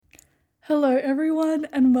Hello, everyone,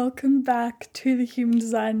 and welcome back to the Human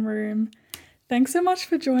Design Room. Thanks so much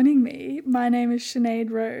for joining me. My name is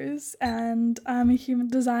Sinead Rose, and I'm a human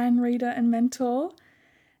design reader and mentor.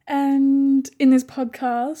 And in this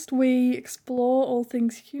podcast, we explore all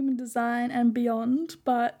things human design and beyond.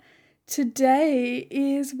 But today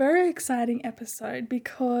is a very exciting episode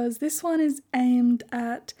because this one is aimed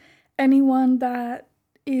at anyone that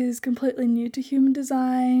is completely new to human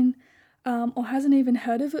design, or hasn't even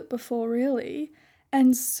heard of it before, really.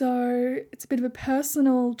 And so it's a bit of a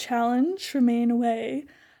personal challenge for me in a way,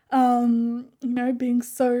 being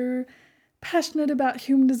so passionate about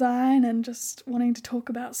human design and just wanting to talk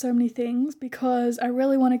about so many things because I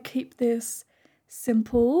really want to keep this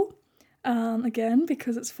simple, again,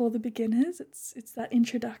 because it's for the beginners. It's that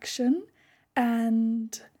introduction,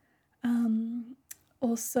 and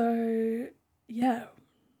also,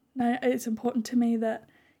 it's important to me that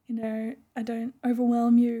I don't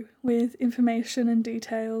overwhelm you with information and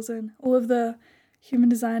details and all of the human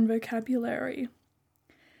design vocabulary.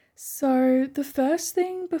 So the first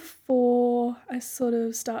thing before I sort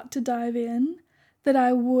of start to dive in that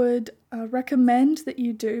I would recommend that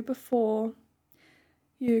you do before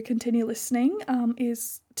you continue listening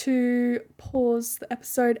is to pause the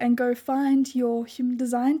episode and go find your human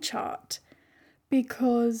design chart,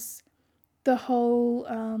 because the whole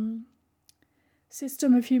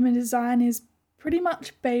system of human design is pretty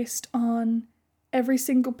much based on every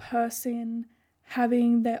single person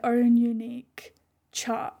having their own unique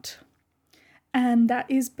chart. And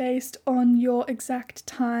that is based on your exact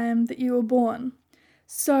time that you were born.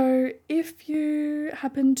 So if you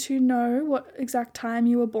happen to know what exact time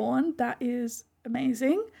you were born, that is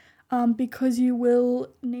amazing, because you will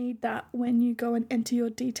need that when you go and enter your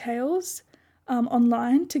details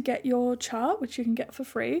online to get your chart, which you can get for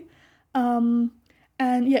free.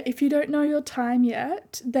 If you don't know your time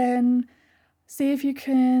yet, then see if you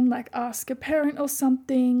can ask a parent or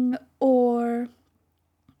something, or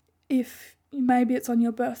if maybe it's on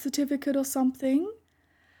your birth certificate or something.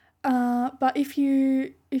 But if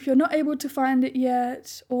you're not able to find it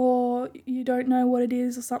yet, or you don't know what it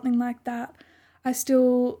is or something like that, I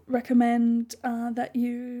still recommend that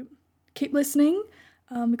you keep listening,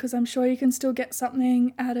 because I'm sure you can still get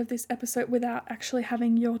something out of this episode without actually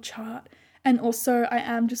having your chart. And also I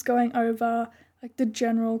am just going over the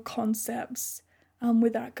general concepts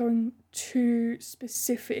without going too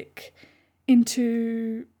specific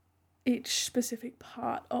into each specific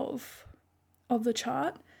part of the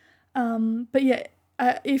chart.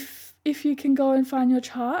 If you can go and find your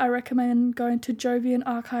chart, I recommend going to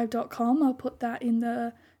jovianarchive.com. I'll put that in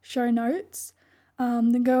the show notes.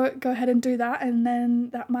 Then go ahead and do that, and then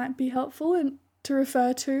that might be helpful and to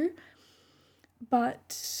refer to.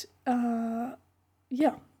 But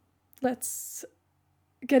let's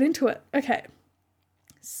get into it. Okay,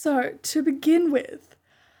 so to begin with,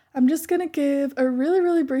 I'm just going to give a really,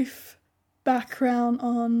 really brief background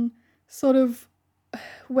on sort of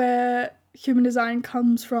where human design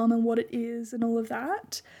comes from and what it is and all of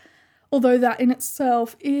that. Although that in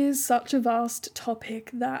itself is such a vast topic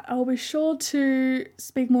that I'll be sure to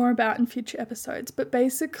speak more about in future episodes. But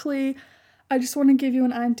basically, I just want to give you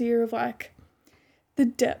an idea of the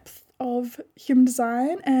depth of human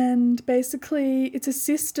design. And basically, it's a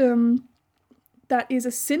system that is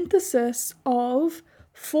a synthesis of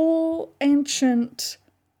 4 ancient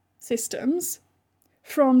systems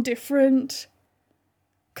from different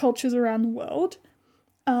cultures around the world,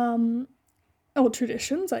 or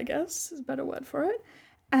traditions, I guess is a better word for it.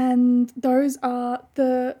 And those are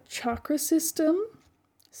the chakra system.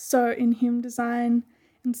 So in human design,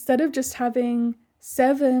 instead of just having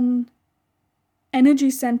 7 energy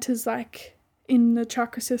centers like in the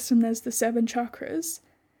chakra system, there's the 7 chakras.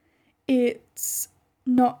 It's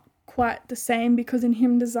not quite the same, because in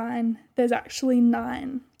human design there's actually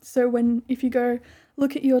 9. So if you go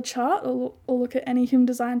look at your chart or look at any human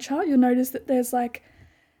design chart, you'll notice that there's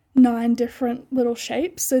 9 different little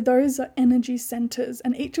shapes. So those are energy centers,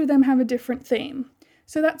 and each of them have a different theme.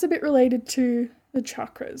 So that's a bit related to the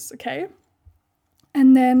chakras, okay?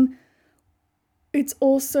 And then it's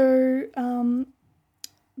also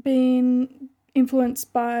been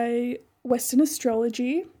influenced by Western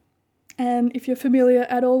astrology. And if you're familiar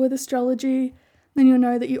at all with astrology, then you'll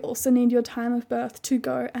know that you also need your time of birth to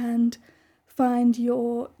go and find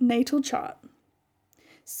your natal chart.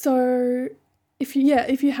 So if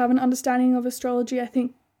you have an understanding of astrology, I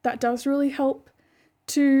think that does really help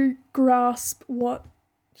to grasp what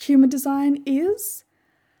human design is.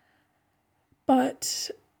 But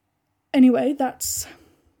anyway, that's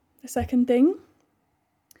the second thing.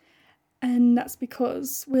 And that's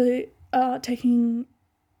because we are taking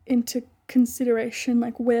into consideration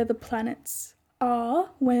like where the planets are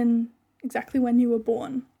exactly when you were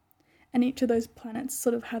born. And each of those planets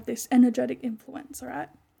sort of have this energetic influence, all right?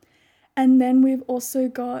 And then we've also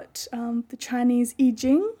got the Chinese I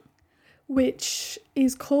Ching, which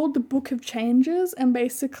is called the Book of Changes. And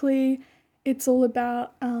basically it's all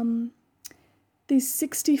about these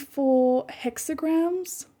 64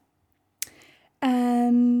 hexagrams.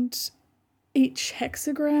 And each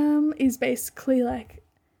hexagram is basically like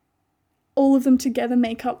all of them together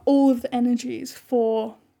make up all of the energies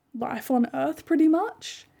for life on Earth pretty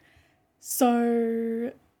much.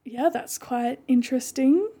 So yeah, that's quite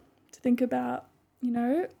interesting to think about,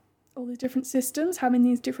 all these different systems having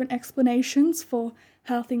these different explanations for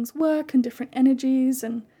how things work and different energies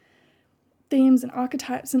and themes and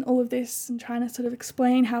archetypes and all of this, and trying to sort of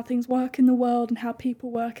explain how things work in the world and how people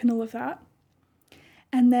work and all of that.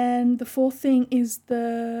 And then the fourth thing is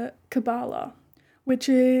the Kabbalah, which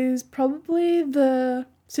is probably the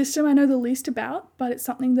system I know the least about, but it's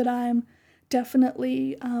something that I'm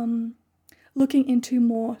definitely looking into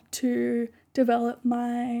more to develop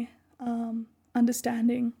my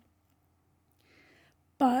understanding.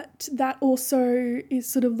 But that also is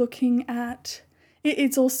sort of looking at,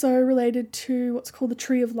 it's also related to what's called the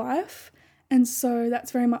Tree of Life. And so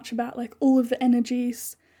that's very much about like all of the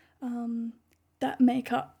energies that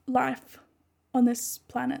make up life on this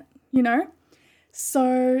planet,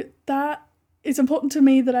 So that it's important to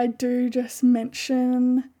me that I do just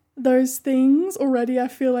mention those things already. I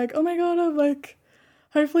feel like, oh my God, I'm like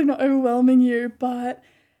hopefully not overwhelming you, but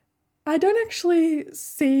I don't actually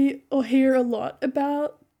see or hear a lot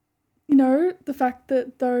about, the fact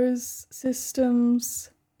that those systems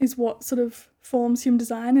is what sort of forms human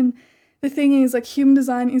design. And the thing is, like, human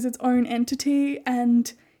design is its own entity,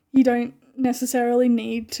 and you don't necessarily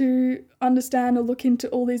need to understand or look into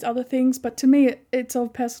all these other things, but to me it's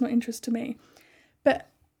of personal interest to me. But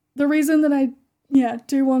the reason that I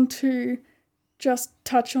do want to just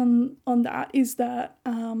touch on that is that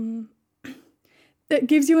that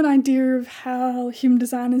gives you an idea of how human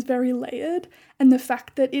design is very layered, and the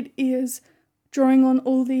fact that it is drawing on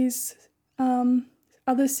all these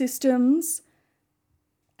other systems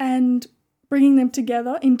and bringing them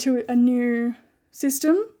together into a new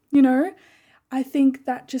system, I think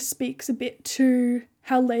that just speaks a bit to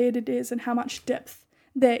how layered it is and how much depth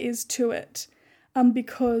there is to it.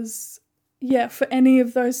 Because, for any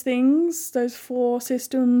of those things, those 4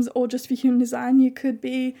 systems, or just for human design, you could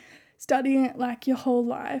be studying it like your whole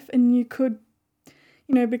life, and you could,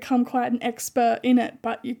 become quite an expert in it,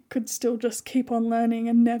 but you could still just keep on learning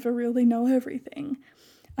and never really know everything.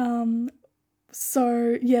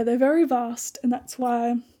 So, they're very vast, and that's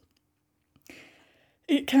why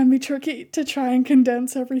it can be tricky to try and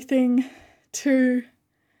condense everything to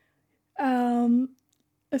a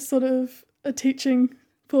sort of a teaching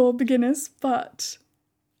for beginners, but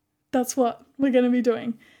that's what we're going to be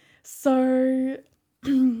doing. So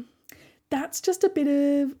that's just a bit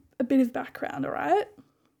of background, all right?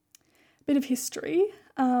 A bit of history.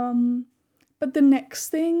 But the next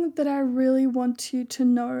thing that I really want you to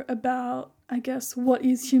know about, I guess, what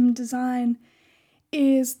is human design,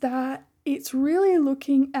 is that it's really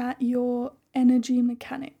looking at your energy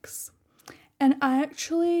mechanics. And I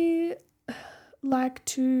actually like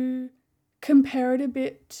to compare it a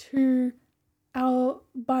bit to our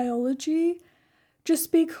biology,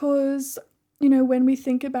 just because, when we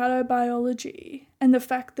think about our biology and the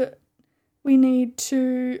fact that we need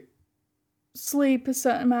to sleep a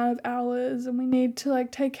certain amount of hours and we need to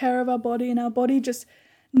like take care of our body, and our body just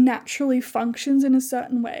naturally functions in a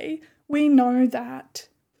certain way, we know that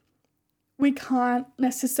we can't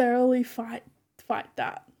necessarily fight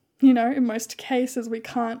that. In most cases we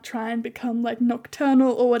can't try and become like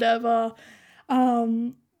nocturnal or whatever.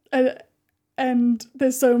 And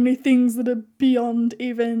there's so many things that are beyond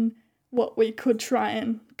even what we could try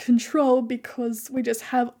and control, because we just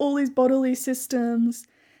have all these bodily systems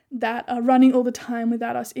that are running all the time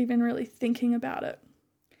without us even really thinking about it.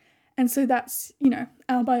 And so that's,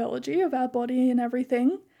 our biology of our body and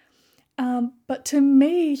everything. But to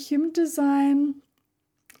me, human design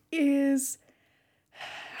has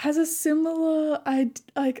a similar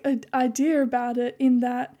idea about it, in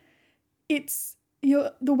that it's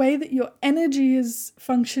the way that your energy is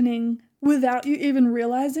functioning without you even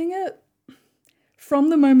realizing it from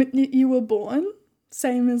the moment you were born,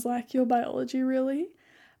 same as like your biology really.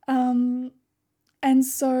 And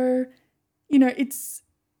so,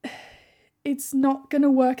 it's not going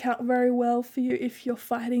to work out very well for you if you're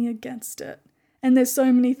fighting against it. And there's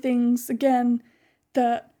so many things, again,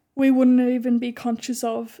 that we wouldn't even be conscious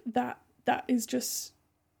of, that is just,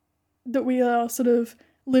 that we are sort of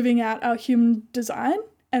living out our human design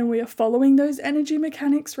and we are following those energy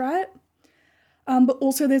mechanics, right? But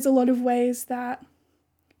also there's a lot of ways that,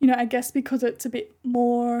 I guess because it's a bit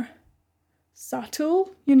more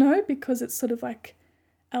subtle, because it's sort of like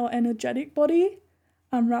our energetic body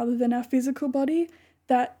rather than our physical body,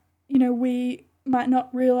 that, we might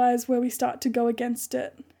not realize where we start to go against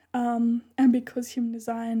it. And because human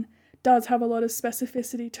design does have a lot of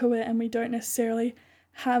specificity to it and we don't necessarily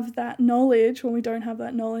have that knowledge, we don't have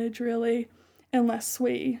that knowledge really unless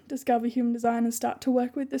we discover human design and start to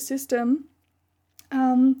work with the system,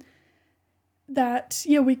 that,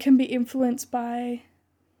 we can be influenced by,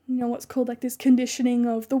 what's called like this conditioning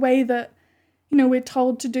of the way that, we're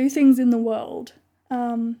told to do things in the world,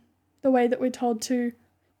 the way that we're told to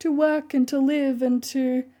work and to live and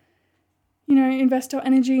to, invest our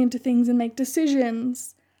energy into things and make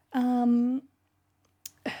decisions. All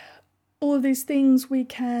of these things we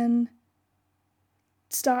can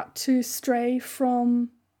start to stray from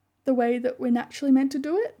the way that we're naturally meant to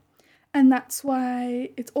do it. And that's why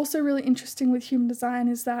it's also really interesting with human design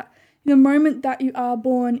is that the moment that you are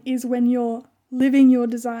born is when you're living your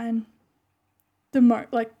design the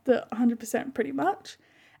 100% pretty much.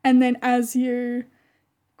 And then as you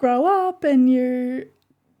grow up and you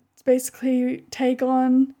basically take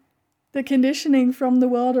on the conditioning from the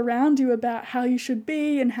world around you about how you should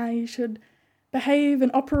be and how you should behave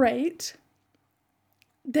and operate,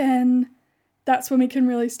 then that's when we can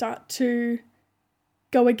really start to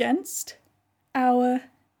go against our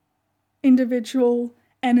individual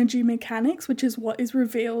energy mechanics, which is what is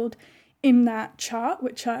revealed in that chart,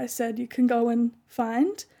 which I said you can go and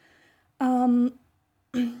find. And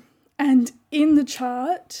in the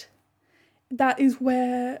chart, that is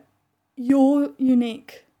where your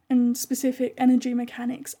unique and specific energy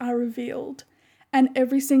mechanics are revealed. And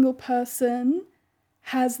every single person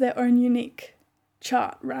has their own unique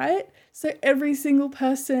chart, right? So every single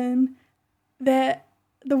person, the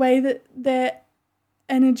way that their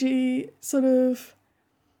energy sort of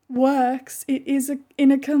works, it is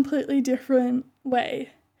in a completely different way.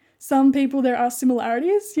 Some people, there are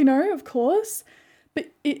similarities, of course,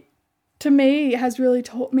 but it, to me, has really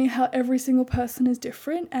taught me how every single person is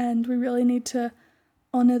different and we really need to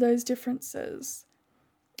honor those differences.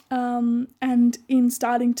 And in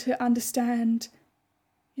starting to understand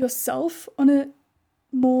yourself in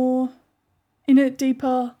a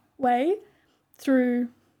deeper way through,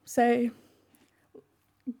 say,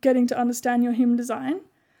 getting to understand your human design,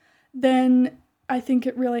 then I think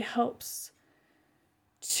it really helps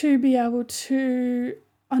to be able to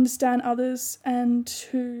understand others and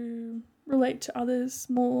to relate to others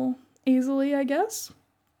more easily, I guess.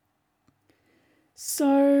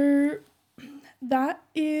 So that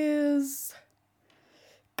is,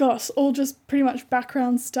 all just pretty much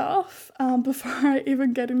background stuff before I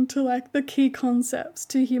even get into like the key concepts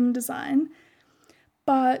to human design.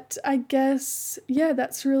 But I guess,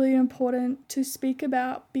 that's really important to speak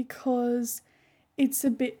about because it's a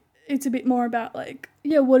bit more about like,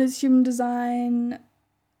 what is human design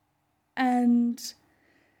and,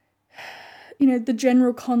 the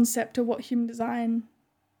general concept of what human design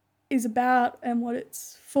is about and what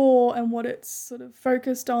it's for and what it's sort of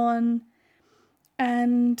focused on.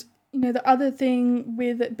 And, the other thing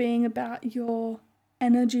with it being about your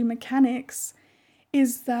energy mechanics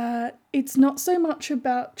is that it's not so much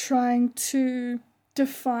about trying to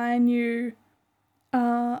define you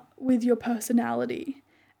with your personality.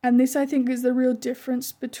 And this, I think, is the real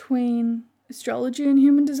difference between astrology and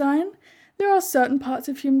human design. There are certain parts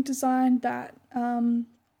of human design that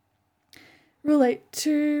relate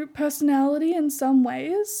to personality in some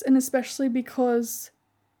ways, and especially because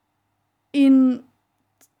in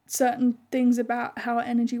certain things about how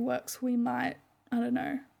energy works, we might,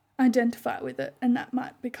 identify with it, and that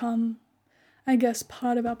might become, I guess,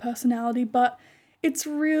 part of our personality, but it's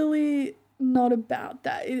really not about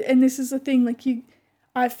that. And this is the thing,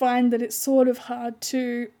 I find that it's sort of hard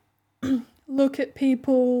to look at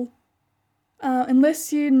people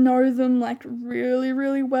unless you know them really,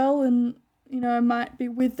 really well and, might be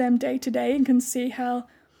with them day to day and can see how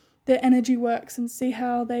their energy works and see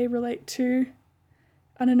how they relate to,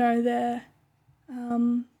 their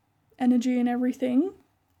energy and everything,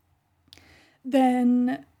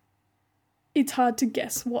 then it's hard to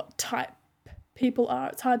guess what type people are.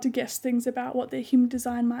 It's hard to guess things about what their human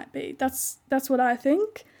design might be. That's what I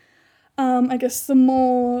think. I guess the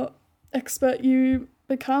more expert you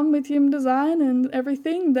become with human design and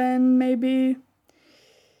everything, then maybe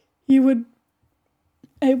you would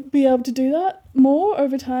be able to do that more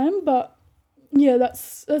over time. But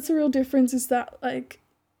that's a real difference, is that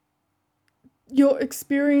you're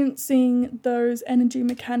experiencing those energy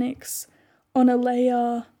mechanics on a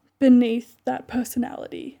layer beneath that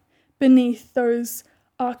personality, beneath those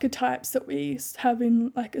archetypes that we have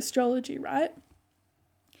in like astrology, right?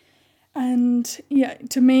 And yeah,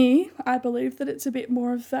 to me, I believe that it's a bit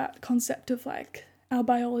more of that concept of like our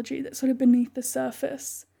biology that's sort of beneath the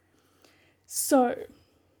surface. So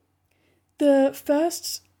the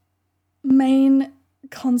first main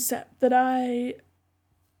concept that I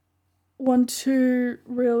want to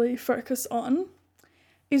really focus on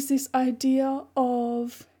is this idea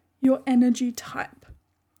of your energy type.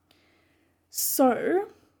 So,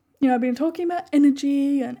 I've been talking about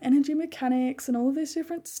energy and energy mechanics and all of this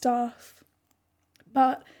different stuff,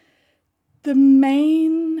 but the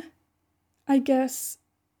main, I guess,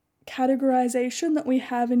 categorization that we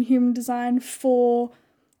have in human design for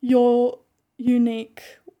your unique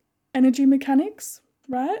energy mechanics,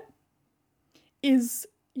 right, is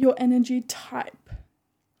your energy type.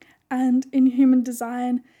 And in human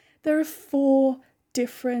design, there are 4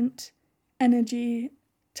 different energy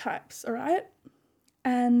types, all right?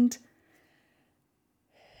 And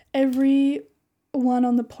every one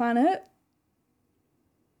on the planet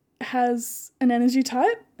has an energy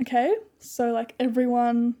type, okay? So like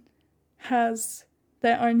everyone has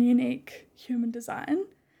their own unique human design,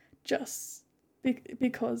 just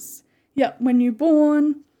because, when you're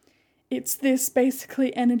born, it's this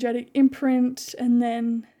basically energetic imprint, and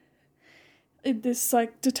then this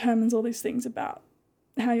like determines all these things about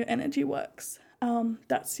how your energy works.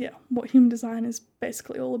 That's what human design is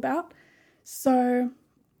basically all about. So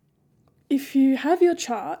if you have your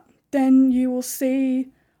chart, then you will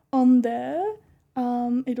see on there,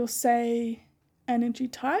 it'll say energy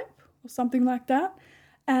type or something like that.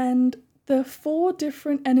 And the 4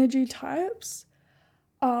 different energy types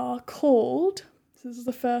are called, this is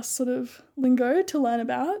the first sort of lingo to learn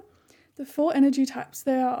about, the 4 energy types,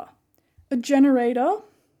 they are a generator,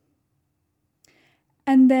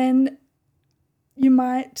 and then you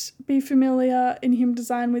might be familiar in human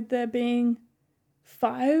design with there being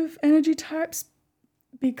 5 energy types,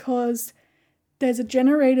 because there's a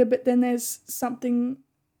generator, but then there's something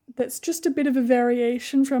that's just a bit of a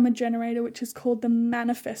variation from a generator, which is called the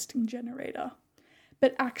manifesting generator.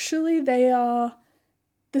 But actually they are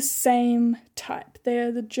the same type. They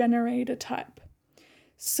are the generator type.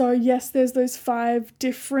 So yes, there's those 5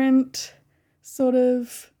 different sort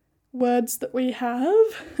of words that we have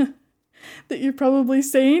that you've probably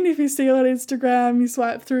seen. If you see it on Instagram, you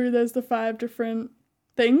swipe through, there's the 5 different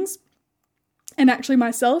things. And actually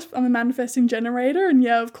myself, I'm a manifesting generator, and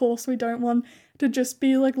of course we don't want to just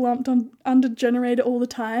be like lumped under generator all the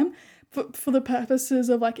time. But for the purposes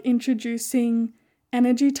of like introducing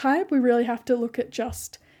energy type, we really have to look at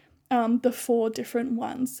just the 4 different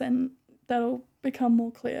ones, and that'll become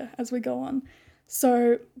more clear as we go on.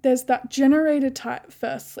 So there's that generator type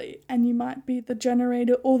firstly, and you might be the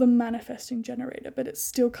generator or the manifesting generator, but it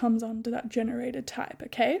still comes under that generator type,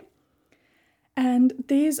 okay? And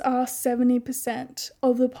these are 70%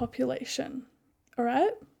 of the population, all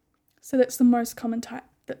right? So that's the most common type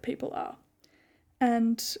that people are.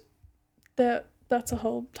 And that's a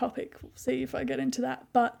whole topic. We'll see if I get into that.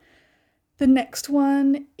 But the next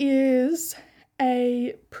one is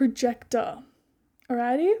a projector,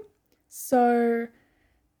 alrighty? So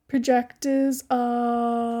projectors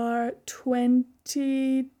are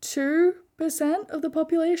 22% of the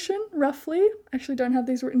population, roughly. I actually don't have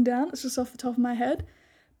these written down. It's just off the top of my head.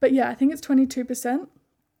 But I think it's 22%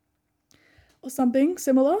 or something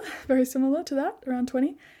similar, very similar to that, around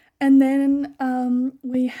 20. And then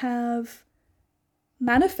we have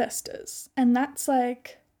manifestors, and that's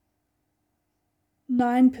like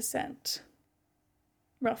 9%,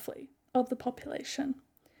 roughly, of the population.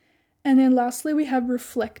 And then lastly, we have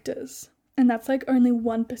reflectors, and that's like only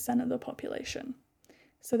 1% of the population.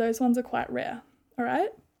 So those ones are quite rare, all right?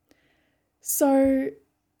 So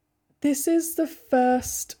this is the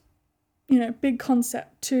first, big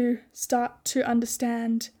concept to start to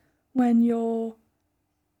understand when you're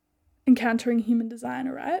encountering human design,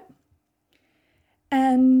 all right?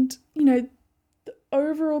 And, the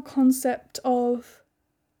overall concept of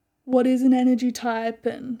what is an energy type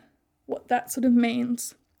and what that sort of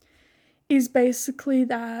means is basically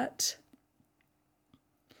that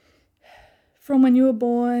from when you were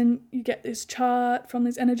born, you get this chart from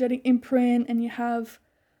this energetic imprint, and you have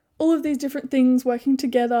all of these different things working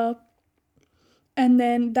together. And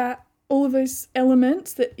then all of those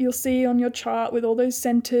elements that you'll see on your chart with all those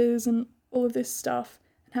centers and all of this stuff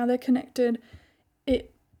and how they're connected,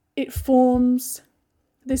 it forms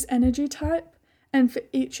this energy type. And for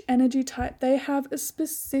each energy type, they have a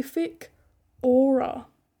specific aura.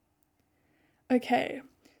 Okay,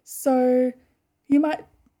 so you might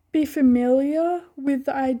be familiar with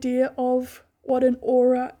the idea of what an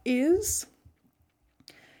aura is.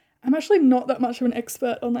 I'm actually not that much of an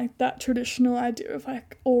expert on like that traditional idea of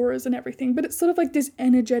like auras and everything, but it's sort of like this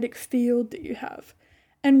energetic field that you have.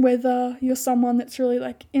 And whether you're someone that's really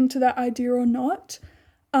like into that idea or not,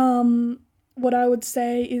 what I would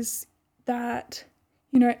say is that,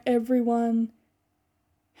 everyone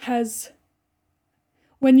has,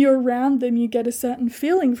 when you're around them, you get a certain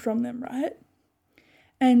feeling from them, right?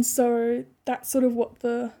 And so that's sort of what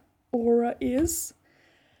the aura is.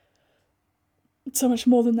 It's so much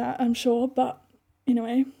more than that, I'm sure, but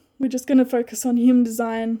anyway, we're just going to focus on human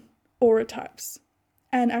design aura types.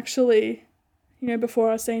 And actually, before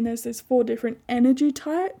I was saying there's 4 different energy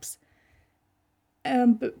types,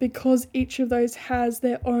 but because each of those has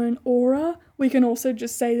their own aura, we can also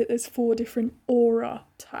just say that there's 4 different aura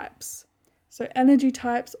types. So energy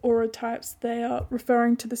types, aura types, they are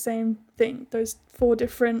referring to the same thing, those 4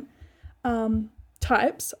 different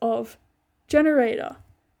types of generator,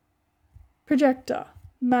 projector,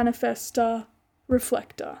 manifestor,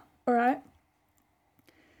 reflector, all right?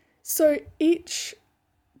 So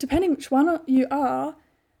depending which one you are,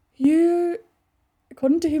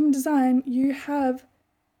 according to human design, you have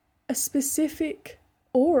a specific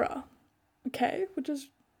aura, okay, which is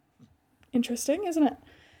interesting, isn't it?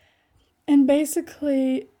 And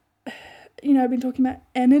basically, I've been talking about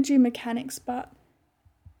energy mechanics, but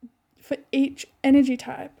for each energy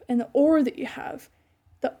type and the aura that you have,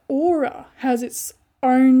 the aura has its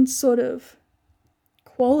own sort of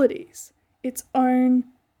qualities, its own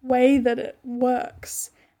way that it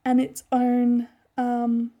works, and its own,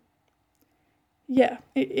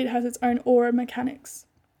 it has its own aura mechanics.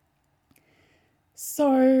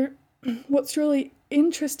 So what's really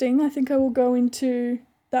interesting, I think I will go into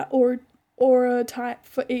that aura type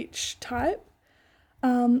for each type,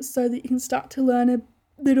 so that you can start to learn a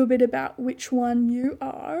little bit about which one you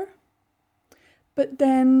are. But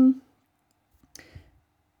then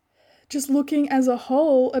just looking as a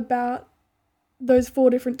whole about those 4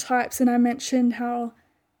 different types, and I mentioned how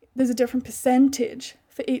there's a different percentage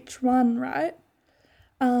for each one, right?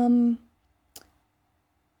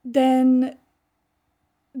 Then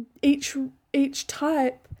each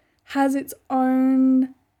type has its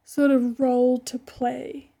own sort of role to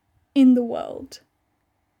play in the world.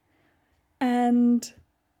 And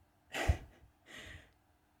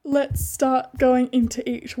let's start going into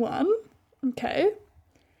each one, okay?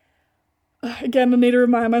 Again, I need to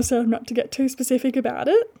remind myself not to get too specific about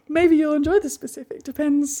it. Maybe you'll enjoy the specific.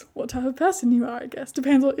 Depends what type of person you are, I guess.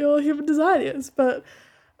 Depends what your human design is. But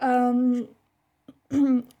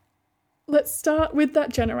let's start with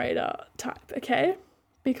that generator type, okay?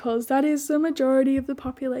 Because that is the majority of the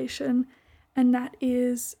population, and that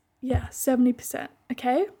is, 70%,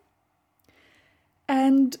 okay?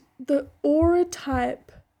 And the aura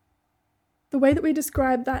type, the way that we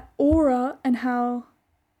describe that aura and how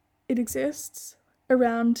it exists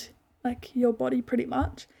around like your body pretty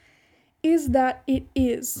much, is that it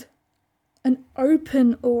is an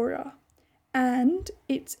open aura and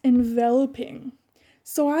it's enveloping.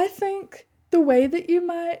 So I think the way that you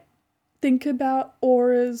might think about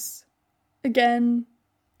auras, again,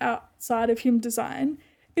 outside of human design,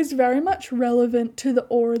 is very much relevant to the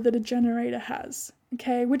aura that a generator has,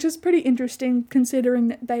 okay? Which is pretty interesting considering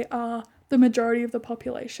that they are the majority of the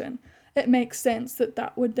population. It makes sense that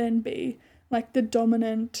that would then be like the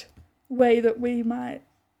dominant way that we might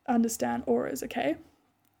understand auras, okay?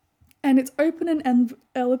 And it's open and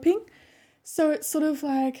enveloping, so it's sort of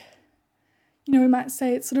like, we might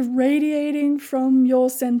say it's sort of radiating from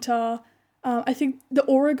your center. I think the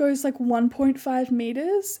aura goes like 1.5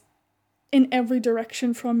 meters in every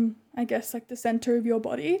direction from, I guess, like the center of your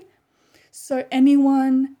body. So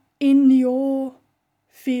anyone in your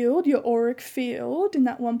field, your auric field, in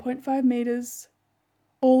that 1.5 meters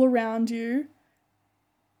all around you.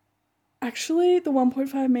 Actually, the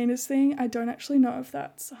 1.5 meters thing, I don't actually know if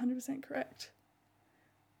that's 100% correct.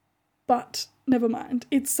 But never mind,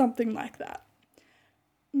 it's something like that.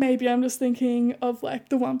 Maybe I'm just thinking of like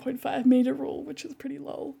the 1.5 meter rule, which is pretty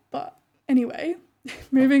lol. But anyway,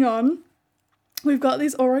 moving on. We've got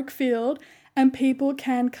this auric field and people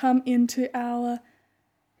can come into our,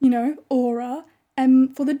 aura.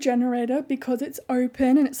 And for the generator, because it's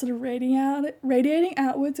open and it's sort of radiating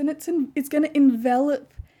outwards, and it's going to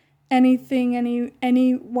envelop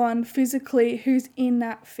anyone physically who's in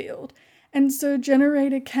that field. And so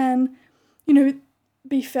generator can,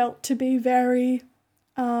 be felt to be very,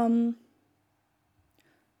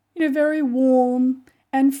 very warm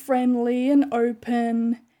and friendly and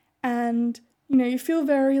open and, you feel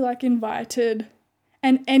very like invited,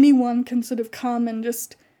 and anyone can sort of come and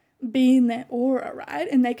just be in their aura, right?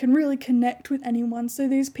 And they can really connect with anyone. So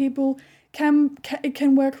these people it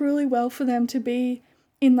can work really well for them to be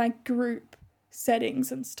in like group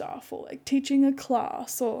settings and stuff, or like teaching a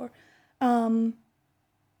class, or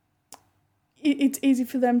it's easy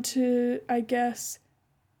for them to, I guess,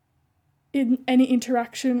 in any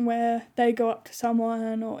interaction where they go up to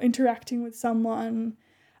someone or interacting with someone,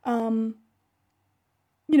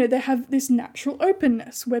 they have this natural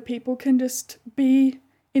openness where people can just be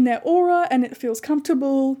in their aura and it feels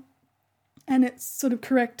comfortable and it's sort of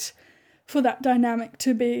correct for that dynamic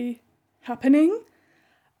to be happening.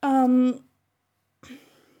 And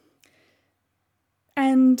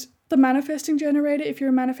the manifesting generator, if you're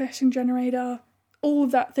a manifesting generator, all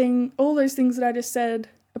those things that I just said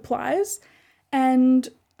applies. And,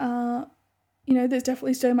 there's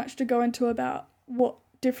definitely so much to go into about what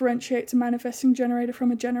differentiates a manifesting generator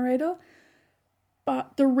from a generator.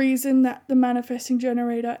 But the reason that the manifesting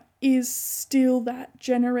generator is still that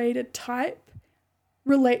generator type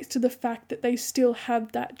relates to the fact that they still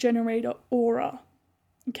have that generator aura.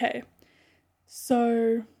 Okay.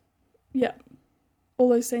 So, yeah, all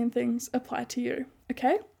those same things apply to you.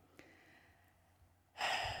 Okay.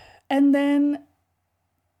 And then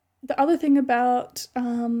the other thing about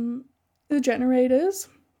the generators,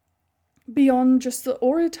 beyond just the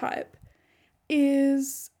aura type,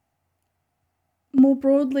 is more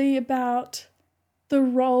broadly about the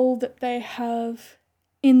role that they have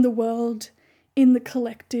in the world, in the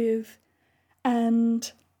collective,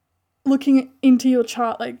 and looking into your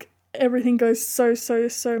chart, like everything goes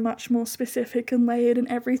so much more specific and layered and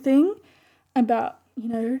everything about,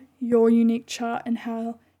 your unique chart and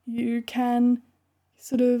how you can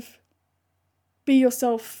sort of be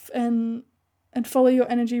yourself and follow your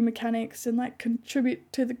energy mechanics and like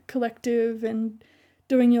contribute to the collective and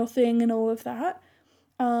doing your thing and all of that.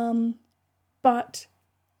 But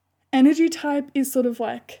energy type is sort of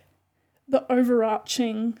like the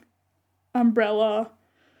overarching umbrella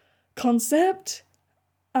concept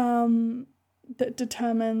that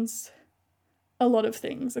determines a lot of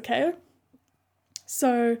things, okay?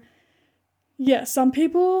 So, yeah, some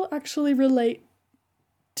people actually relate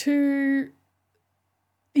to,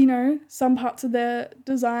 some parts of their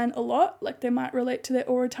design a lot. Like they might relate to their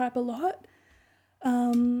aura type a lot.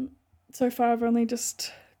 So far I've only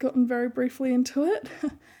just gotten very briefly into it.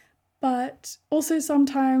 But also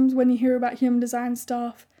sometimes when you hear about human design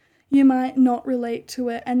stuff, you might not relate to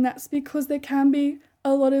it. And that's because there can be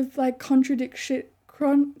a lot of like contradictory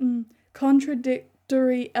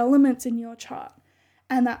elements in your chart.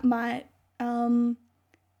 And that might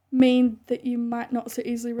mean that you might not so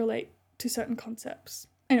easily relate to certain concepts.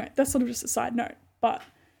 Anyway, that's sort of just a side note, but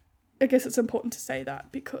I guess it's important to say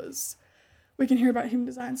that because we can hear about human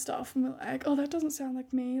design stuff and we're like, oh, that doesn't sound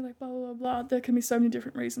like me, like blah, blah, blah. There can be so many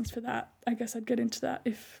different reasons for that. I guess I'd get into that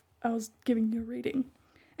if I was giving you a reading.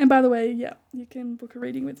 And by the way, yeah, you can book a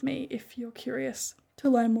reading with me if you're curious to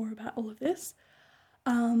learn more about all of this.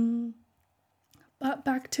 But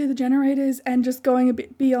back to the generators and just going a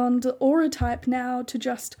bit beyond the aura type now to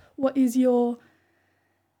just what is your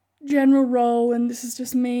general role. And this is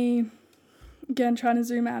just me, again, trying to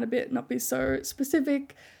zoom out a bit, not be so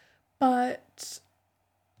specific. But,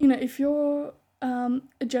 if you're a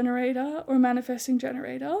generator or a manifesting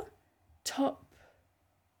generator, top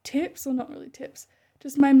tips, or not really tips,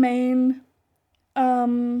 just my main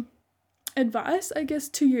advice, I guess,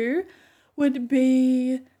 to you would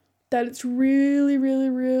be that it's really, really,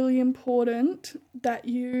 really important that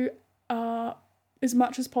you are, as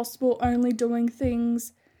much as possible, only doing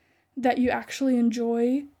things that you actually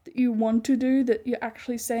enjoy, that you want to do, that you're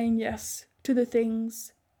actually saying yes to the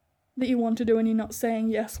things that you want to do, and you're not saying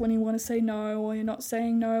yes when you want to say no, or you're not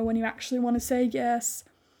saying no when you actually want to say yes,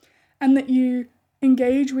 and that you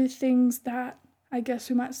engage with things that, I guess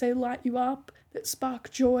we might say, light you up, that spark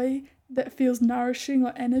joy, that feels nourishing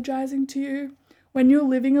or energizing to you. When you're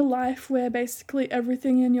living a life where basically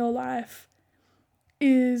everything in your life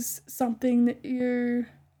is something that you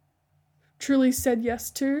truly said yes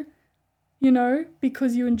to,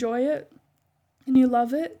 because you enjoy it and you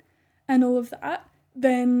love it and all of that,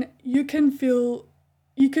 then you can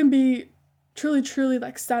be truly, truly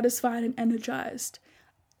like satisfied and energized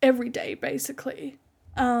every day, basically.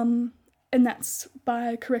 And that's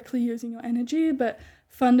by correctly using your energy. But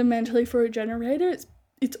fundamentally for a generator,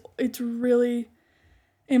 it's really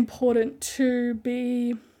important to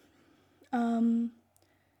be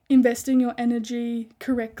investing your energy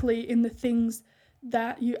correctly in the things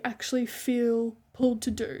that you actually feel pulled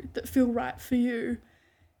to do, that feel right for you.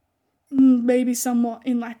 Maybe somewhat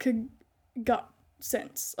in like a gut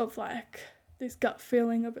sense of like this gut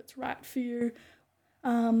feeling of it's right for you.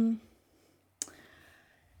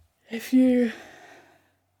 If you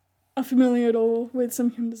are familiar at all with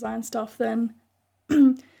some human design stuff, then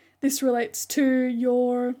this relates to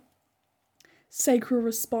your sacral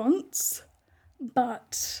response,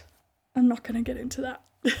 but I'm not going to get into that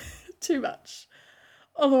too much.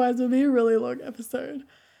 Otherwise it'll be a really long episode.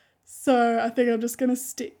 So I think I'm just going to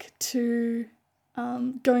stick to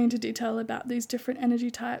going into detail about these different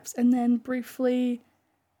energy types and then briefly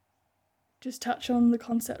just touch on the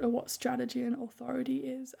concept of what strategy and authority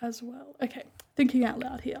is as well. Okay, thinking out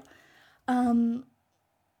loud here.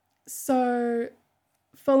 So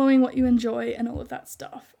following what you enjoy and all of that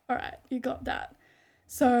stuff. All right, you got that.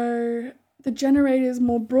 So the generators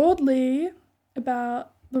more broadly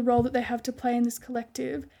about the role that they have to play in this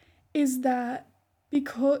collective is that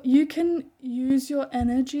because you can use your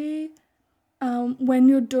energy when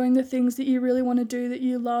you're doing the things that you really want to do, that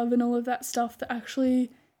you love and all of that stuff that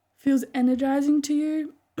actually feels energizing to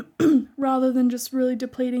you rather than just really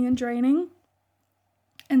depleting and draining.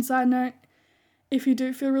 And side note, if you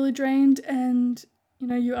do feel really drained and you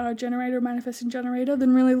know you are a generator, a manifesting generator,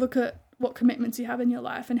 then really look at what commitments you have in your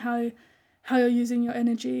life and how you're using your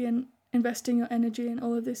energy and investing your energy in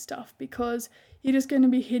all of this stuff, because you're just going to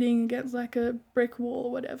be hitting against like a brick wall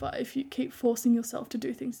or whatever if you keep forcing yourself to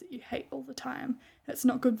do things that you hate all the time. That's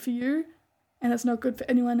not good for you and it's not good for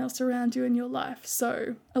anyone else around you in your life.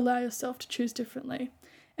 So allow yourself to choose differently.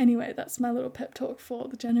 Anyway, that's my little pep talk for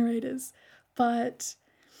the generators. But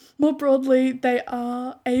more broadly, they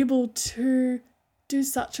are able to do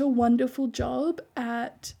such a wonderful job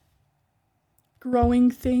at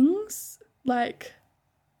growing things. Like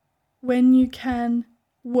when you can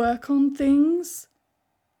work on things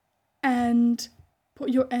and put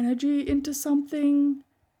your energy into something,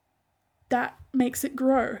 that makes it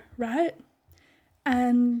grow, right?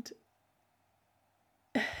 And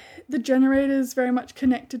the generator is very much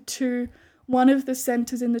connected to one of the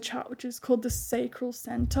centers in the chart, which is called the sacral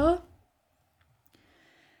center.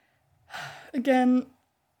 Again,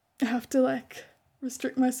 I have to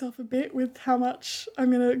restrict myself a bit with how much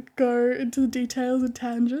I'm going to go into the details and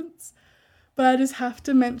tangents, but I just have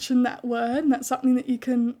to mention that word, and that's something that you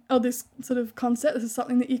can, or this sort of concept, this is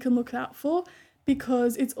something that you can look out for,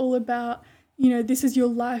 because it's all about, this is your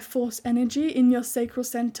life force energy in your sacral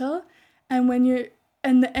center, and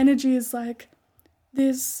the energy is like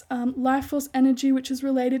this life force energy, which is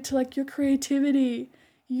related to your creativity,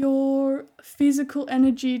 your physical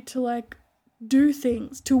energy to do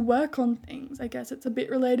things, to work on things. I guess it's a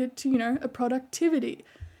bit related to, a productivity,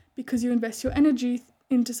 because you invest your energy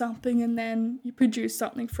into something and then you produce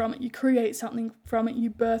something from it, you create something from it, you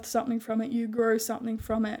birth something from it, you grow something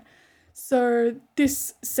from it. So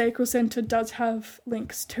this sacral center does have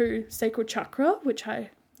links to sacral chakra, which I,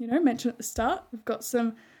 mentioned at the start. We've got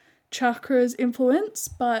some chakras influence,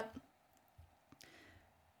 but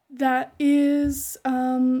that is,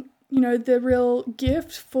 the real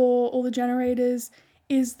gift for all the generators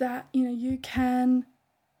is that, you can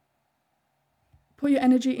put your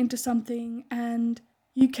energy into something and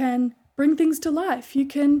you can bring things to life. You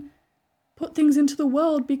can put things into the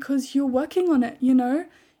world because you're working on it, You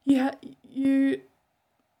have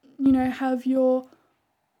your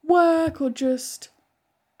work or just,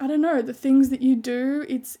 I don't know, the things that you do,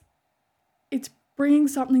 it's bringing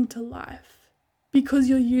something to life because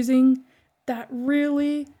you're using that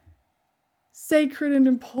really sacred and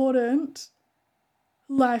important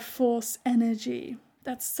life force energy.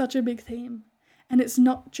 That's such a big theme. And it's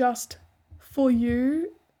not just for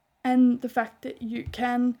you and the fact that you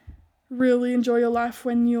can really enjoy your life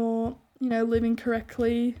when you're, living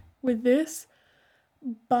correctly with this,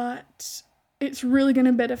 but it's really going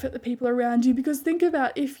to benefit the people around you, because think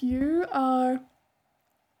about if you are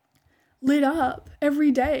lit up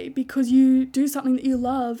every day because you do something that you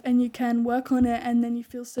love and you can work on it and then you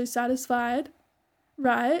feel so satisfied,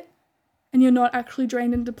 right? And you're not actually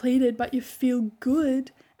drained and depleted, but you feel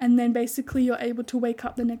good, and then basically you're able to wake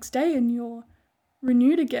up the next day and you're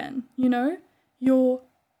renewed again,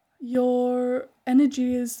 your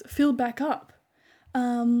energy is filled back up.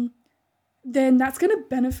 Then that's going to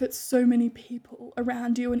benefit so many people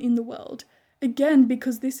around you and in the world. Again,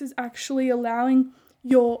 because this is actually allowing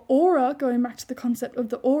your aura, going back to the concept of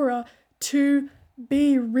the aura, to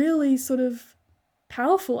be really sort of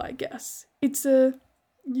powerful, I guess.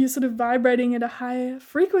 You're sort of vibrating at a higher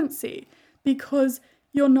frequency because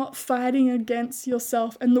you're not fighting against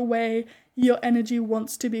yourself and the way your energy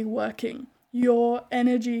wants to be working. Your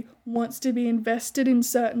energy wants to be invested in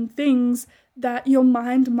certain things that your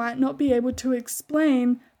mind might not be able to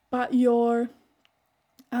explain, but your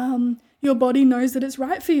your body knows that it's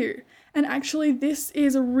right for you. And actually, this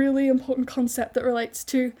is a really important concept that relates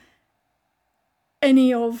to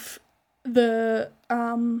any of the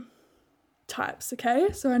types,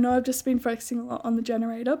 okay? So I know I've just been focusing a lot on the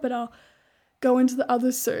generator, but I'll go into the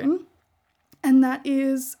others soon. And that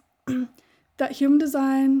is that human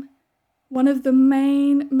design, one of the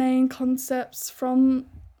main concepts from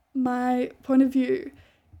my point of view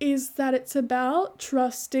is that it's about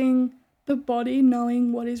trusting the body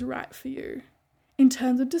knowing what is right for you in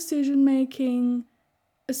terms of decision making,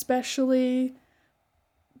 especially,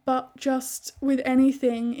 but just with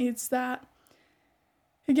anything, it's that,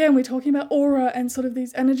 again, we're talking about aura and sort of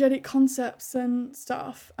these energetic concepts and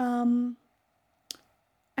stuff. And,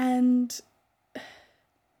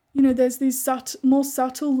 you know, there's these more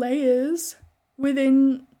subtle layers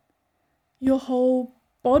within your whole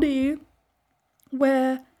body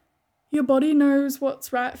where your body knows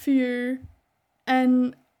what's right for you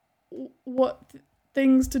and what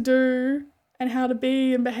things to do and how to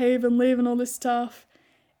be and behave and live and all this stuff.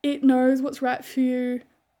 It knows what's right for you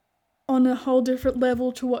on a whole different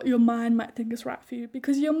level to what your mind might think is right for you,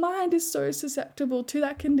 because your mind is so susceptible to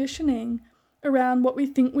that conditioning around what we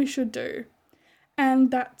think we should do.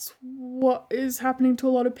 And that's what is happening to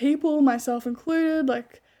a lot of people, myself included.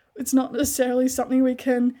 Like, it's not necessarily something we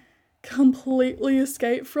can completely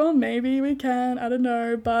escape from. Maybe we can, I don't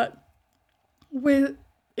know, but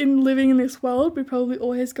in living in this world, we're probably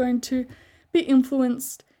always going to be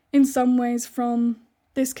influenced in some ways from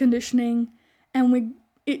this conditioning, and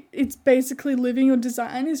it's basically living your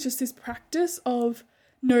design is just this practice of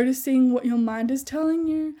noticing what your mind is telling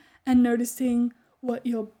you and noticing what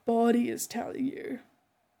your body is telling you.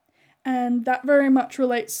 And that very much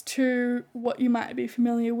relates to what you might be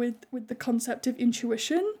familiar with the concept of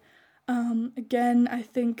intuition. Again, I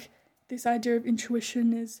think this idea of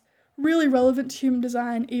intuition is really relevant to human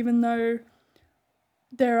design, even though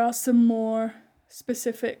there are some more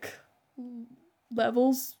specific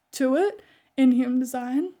levels to it in human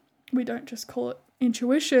design. We don't just call it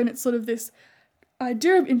intuition. It's sort of this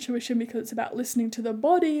idea of intuition because it's about listening to the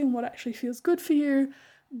body and what actually feels good for you.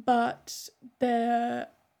 But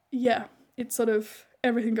it's sort of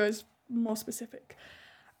everything goes more specific.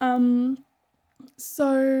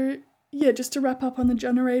 Just to wrap up on the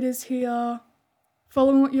generators here,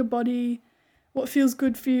 following what feels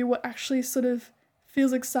good for you, what actually sort of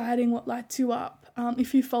feels exciting, what lights you up.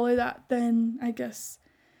 If you follow that, then I guess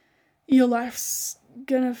your life's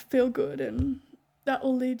gonna feel good, and that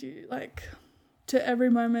will lead you to every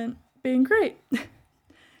moment being great.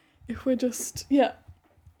 If we're just,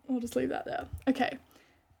 we'll just leave that there. Okay,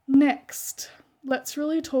 next, let's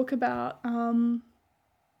really talk about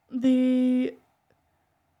the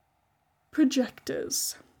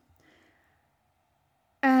projectors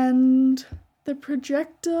and the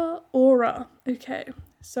projector aura. Okay,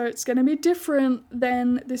 so it's going to be different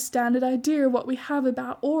than the standard idea of what we have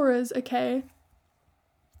about auras, okay?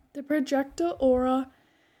 The projector aura,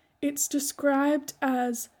 it's described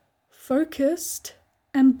as focused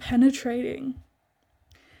and penetrating.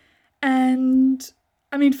 And,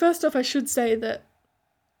 I mean, first off, I should say that,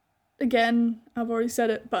 again, I've already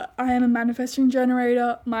said it, but I am a manifesting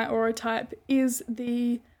generator. My aura type is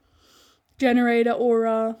the generator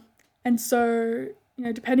aura. And so, you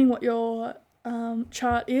know, depending what your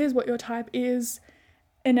chart is, what your type is,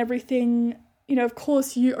 and everything, you know, of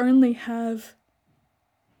course, you only have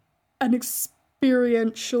an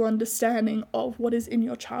experiential understanding of what is in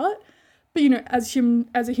your chart. But, you know, as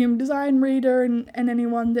a human design reader and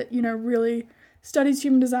anyone that, you know, really studies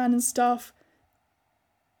human design and stuff,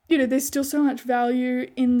 you know, there's still so much value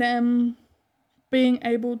in them being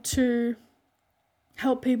able to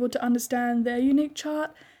help people to understand their unique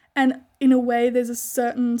chart. And in a way, there's a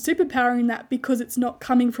certain superpower in that because it's not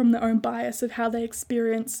coming from their own bias of how they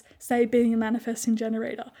experience, say, being a manifesting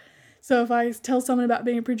generator. So if I tell someone about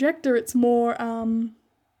being a projector, it's more,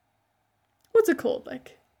 what's it called?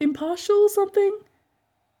 Like impartial or something?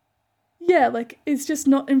 Yeah, like it's just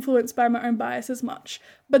not influenced by my own bias as much.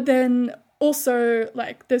 But then also,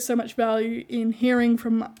 like, there's so much value in hearing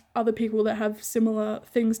from other people that have similar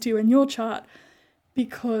things to you in your chart,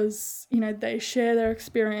 because, you know, they share their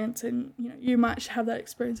experience and, you know, you might have that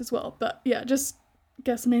experience as well. But yeah, just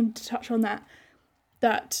guess I need to touch on that,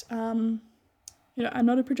 you know, I'm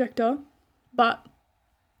not a projector, but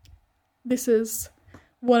this is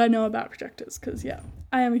what I know about projectors, because, yeah,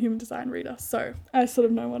 I am a human design reader, so I sort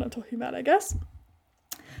of know what I'm talking about, I guess.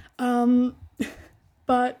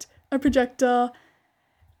 But a projector,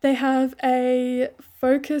 they have a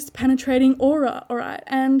focused, penetrating aura, all right?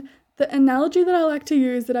 And the analogy that I like to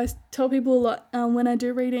use, that I tell people a lot when I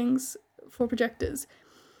do readings for projectors,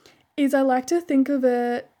 is I like to think of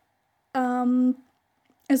it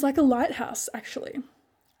as like a lighthouse, actually.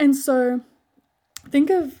 And so think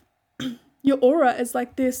of your aura as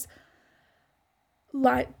like this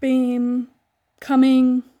light beam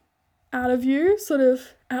coming out of you, sort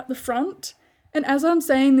of out the front. And as I'm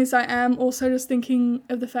saying this, I am also just thinking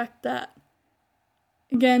of the fact that,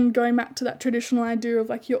 again, going back to that traditional idea of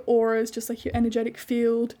like your aura is just like your energetic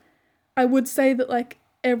field, I would say that like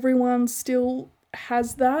everyone still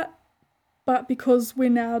has that, but because we're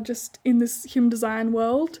now just in this human design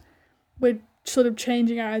world, we're sort of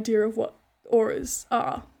changing our idea of what auras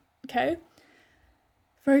are, okay?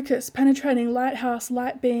 Focus, penetrating, lighthouse,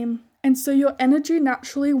 light beam. And so your energy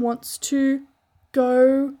naturally wants to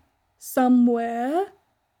go somewhere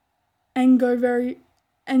and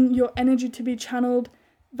and your energy to be channeled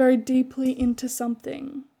very deeply into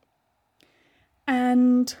something.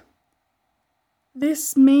 And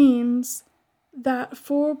this means that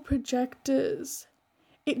for projectors,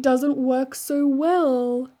 it doesn't work so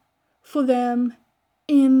well for them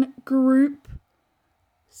in group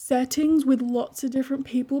settings with lots of different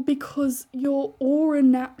people, because your aura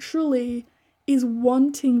naturally is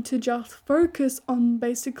wanting to just focus on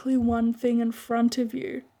basically one thing in front of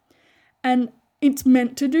you. And it's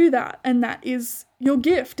meant to do that, and that is your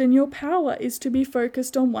gift and your power, is to be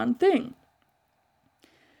focused on one thing.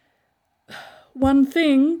 One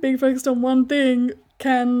thing, being focused on one thing,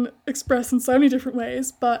 can express in so many different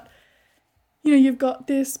ways, but you know, you've got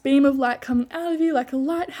this beam of light coming out of you like a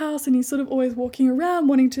lighthouse, and you're sort of always walking around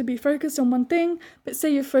wanting to be focused on one thing. But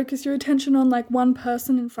say you focus your attention on like one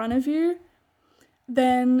person in front of you,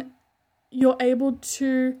 then you're able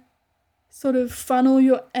to sort of funnel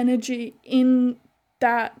your energy in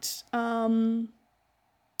that that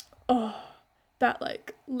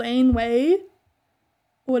like laneway,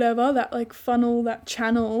 whatever, that like funnel, that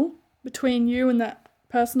channel between you and that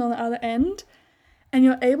person on the other end. And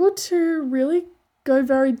you're able to really go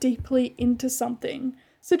very deeply into something.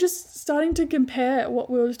 So just starting to compare what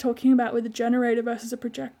we were talking about with a generator versus a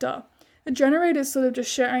projector. A generator is sort of just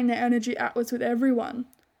sharing their energy outwards with everyone.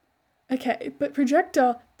 Okay, but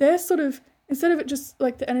projector, they're sort of, instead of it just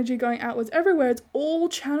like the energy going outwards everywhere, it's all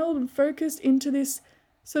channeled and focused into this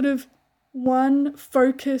sort of one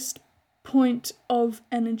focused point of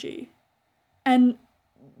energy. And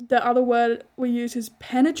the other word we use is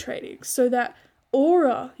penetrating, so that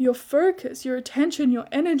aura, your focus, your attention, your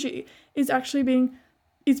energy is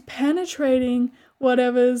penetrating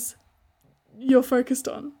whatever's you're focused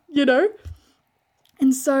on, you know?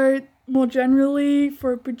 And so more generally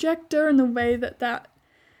for a projector, and the way that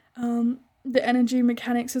the energy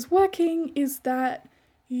mechanics is working is that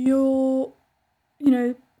to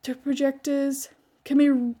projectors can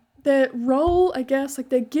be, their role, I guess, like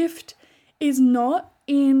their gift is not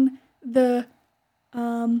in the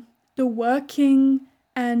working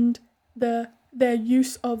and their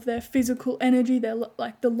use of their physical energy, their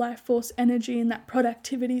like the life force energy in that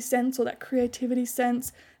productivity sense or that creativity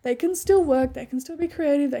sense. They can still work, they can still be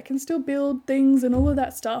creative, they can still build things and all of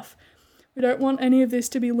that stuff. We don't want any of this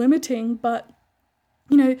to be limiting, but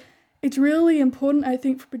you know, it's really important, I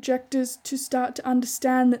think, for projectors to start to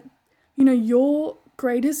understand that, you know, your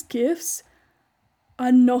greatest gifts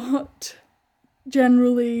are not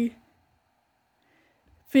generally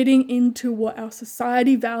fitting into what our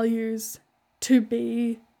society values to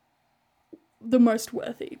be the most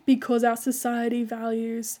worthy, because our society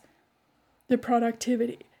values the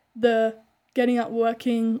productivity, the getting up,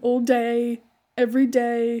 working all day, every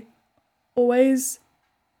day, always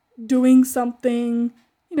doing something.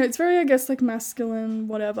 You know, it's very, I guess, like masculine,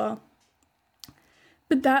 whatever.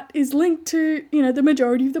 But that is linked to, you know, the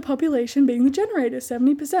majority of the population being the generator,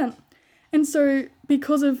 70%. And so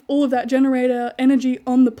because of all of that generator energy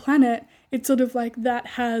on the planet, it's sort of like that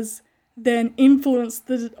has then influenced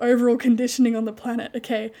the overall conditioning on the planet,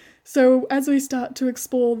 okay? So as we start to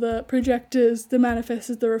explore the projectors, the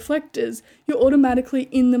manifestors, the reflectors, you're automatically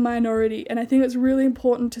in the minority. And I think it's really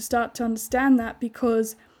important to start to understand that,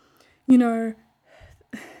 because, you know,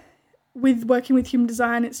 with working with human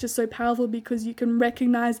design, it's just so powerful because you can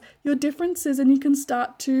recognize your differences and you can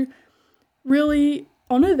start to really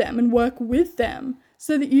honor them and work with them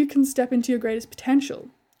so that you can step into your greatest potential,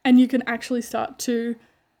 and you can actually start to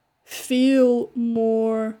feel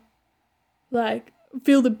the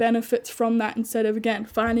benefits from that, instead of, again,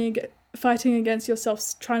 fighting against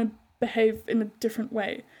yourself, trying to behave in a different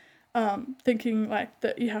way, thinking like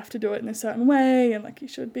that you have to do it in a certain way, and like you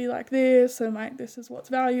should be like this, and like this is what's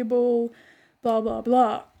valuable, blah blah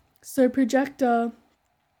blah. So projector,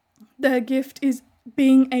 their gift is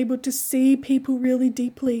being able to see people really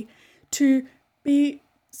deeply, to be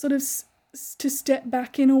sort of to step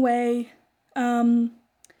back in a way, and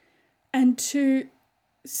to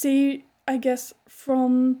see, I guess,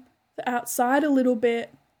 from the outside a little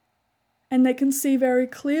bit, and they can see very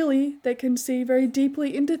clearly, they can see very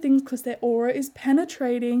deeply into things because their aura is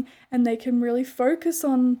penetrating, and they can really focus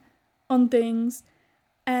on things,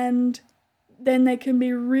 and then they can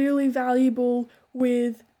be really valuable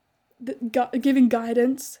with giving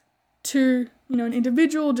guidance to, an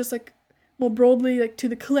individual, just like more broadly, like to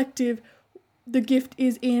the collective. The gift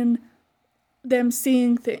is in them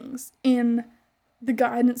seeing things, in the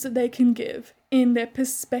guidance that they can give, in their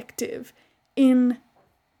perspective, in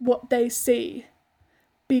what they see,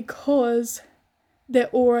 because their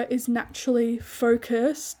aura is naturally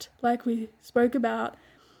focused, like we spoke about.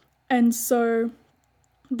 And so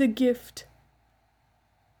the gift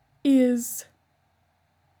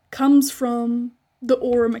comes from the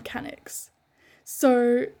aura mechanics.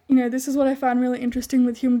 So, this is what I find really interesting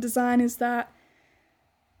with human design, is that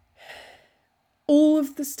all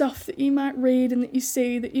of the stuff that you might read and that you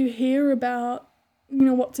see, that you hear about,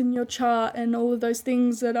 what's in your chart and all of those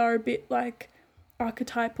things that are a bit like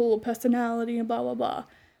archetypal or personality and blah, blah, blah,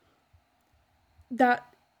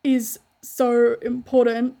 that is so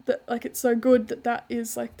important, that like it's so good that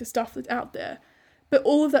is like the stuff that's out there. But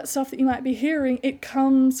all of that stuff that you might be hearing, it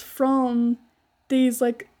comes from these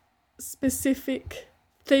like specific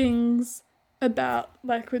things about,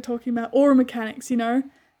 like we're talking about aura mechanics,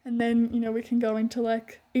 and then, we can go into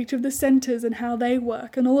like each of the centers and how they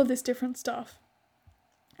work and all of this different stuff.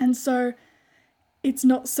 And so it's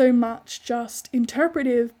not so much just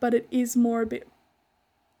interpretive, but it is more a bit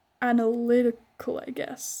analytical, I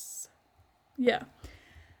guess. Yeah.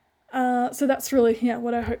 So that's really,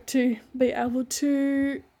 what I hope to be able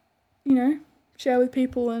to, share with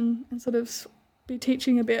people and sort of be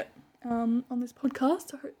teaching a bit on this podcast.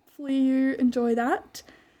 So hopefully you enjoy that.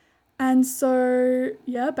 And so,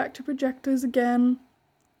 back to projectors again.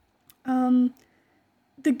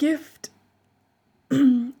 The gift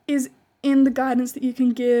is in the guidance that you can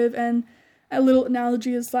give, and a little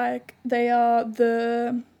analogy is like they are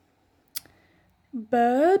the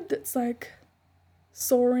bird that's like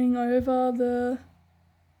soaring over the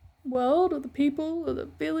world or the people or the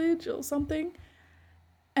village or something,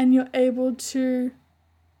 and you're able to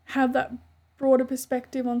have that broader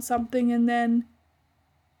perspective on something and then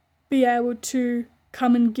be able to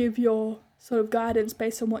come and give your sort of guidance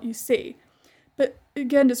based on what you see. But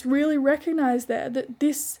again, just really recognize there that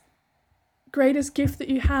this greatest gift that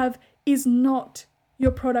you have is not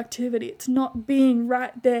your productivity. It's not being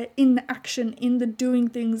right there in the action, in the doing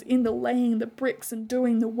things, in the laying the bricks and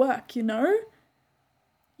doing the work, You're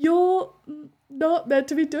not meant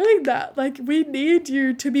to be doing that. Like, we need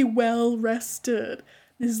you to be well rested.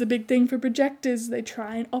 This is a big thing for projectors. They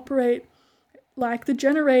try and operate like the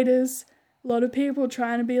generators. A lot of people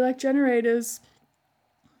trying to be like generators,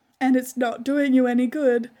 and it's not doing you any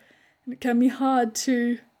good. And it can be hard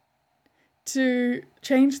to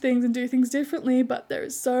change things and do things differently, but there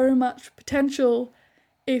is so much potential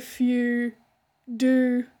if you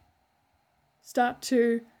do start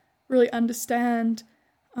to really understand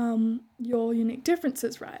your unique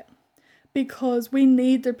differences, right? Because we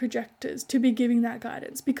need the projectors to be giving that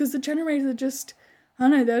guidance, because the generators are just,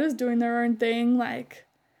 they're just doing their own thing. Like,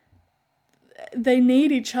 they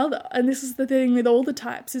need each other. And this is the thing with all the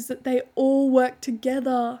types, is that they all work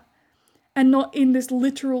together. And not in this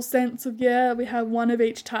literal sense of, we have one of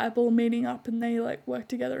each type all meeting up and they like work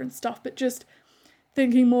together and stuff, but just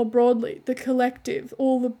thinking more broadly, the collective,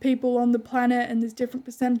 all the people on the planet and there's different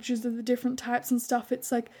percentages of the different types and stuff. It's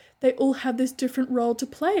like they all have this different role to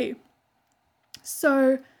play.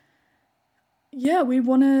 So, we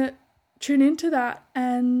want to tune into that.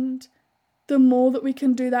 And the more that we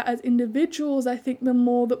can do that as individuals, I think the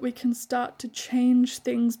more that we can start to change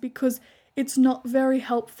things, because it's not very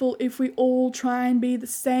helpful if we all try and be the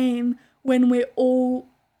same when we're all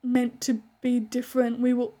meant to be different.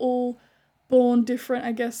 We were all born different.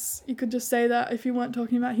 I guess you could just say that if you weren't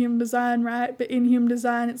talking about human design, right? But in human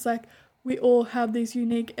design, it's like we all have these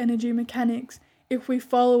unique energy mechanics. If we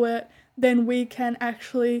follow it, then we can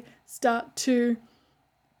actually start to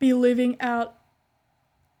be living out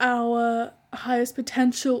our highest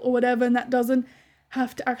potential or whatever. And that doesn't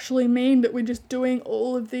have to actually mean that we're just doing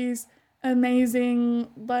all of these amazing,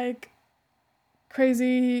 like,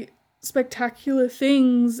 crazy, spectacular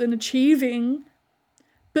things and achieving,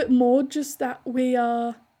 but more just that we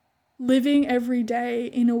are living every day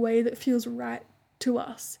in a way that feels right to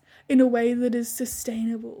us, in a way that is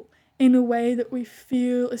sustainable, in a way that we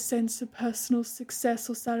feel a sense of personal success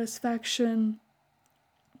or satisfaction,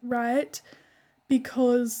 right?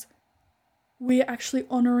 Because we're actually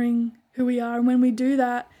honoring who we are. And when we do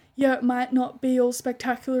that, yeah, it might not be all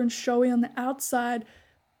spectacular and showy on the outside,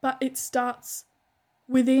 but it starts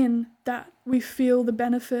within that. We feel the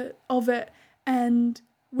benefit of it, and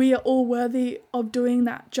we are all worthy of doing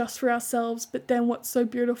that just for ourselves. But then what's so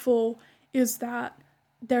beautiful is that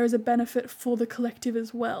there is a benefit for the collective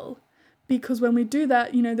as well. Because when we do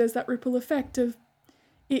that, you know, there's that ripple effect of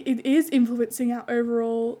it is influencing our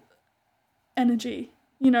overall energy,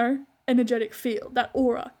 you know, energetic field, that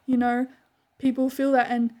aura, you know, people feel that.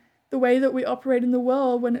 And the way that we operate in the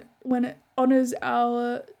world, when it honors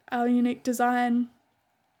our unique design,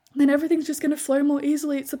 then everything's just going to flow more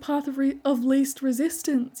easily. It's a path of least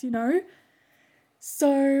resistance, you know.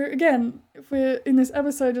 So again, if we're in this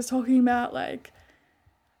episode just talking about like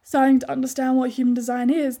starting to understand what human design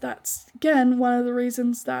is, that's again one of the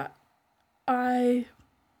reasons that I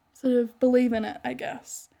sort of believe in it, I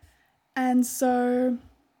guess. And so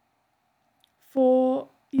for,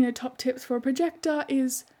 you know, top tips for a projector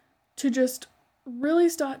is to just really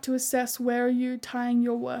start to assess where are you tying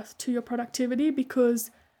your worth to your productivity,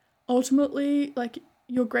 because ultimately, like,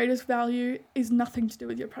 your greatest value is nothing to do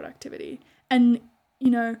with your productivity. And, you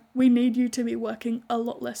know, we need you to be working a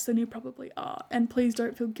lot less than you probably are. And please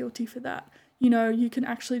don't feel guilty for that. You know, you can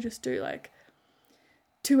actually just do like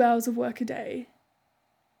 2 hours of work a day,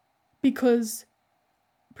 because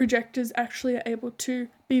projectors actually are able to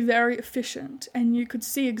be very efficient, and you could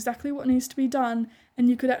see exactly what needs to be done, and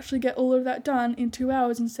you could actually get all of that done in 2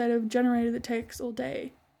 hours instead of a generator that takes all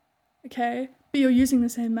day. Okay? But you're using the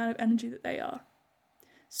same amount of energy that they are.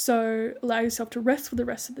 So allow yourself to rest for the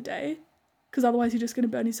rest of the day, because otherwise you're just going to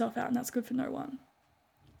burn yourself out, and that's good for no one.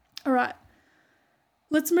 All right.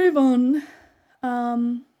 Let's move on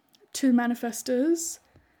to manifestors.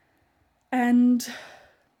 And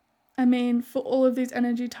I mean, for all of these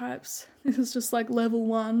energy types, this is just like level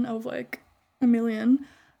 1 of like a million,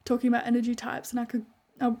 talking about energy types, and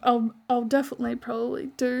I'll definitely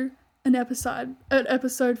probably do an episode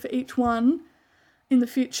for each one in the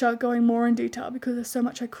future, going more in detail, because there's so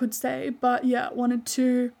much I could say. But yeah, wanted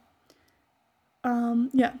to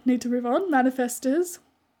need to move on. Manifestors.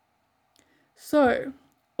 So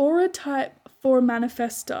aura type for a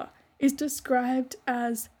manifestor is described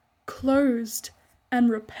as closed and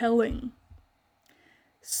repelling.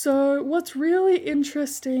 So what's really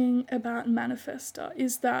interesting about manifestor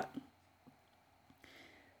is that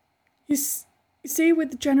you see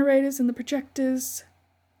with the generators and the projectors,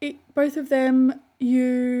 both of them,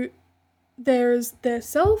 there's their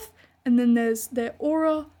self, and then there's their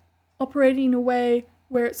aura operating in a way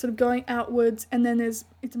where it's sort of going outwards, and then it's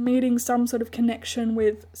meeting some sort of connection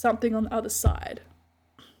with something on the other side.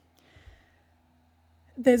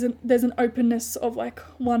 There's an openness of like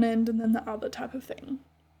one end and then the other type of thing.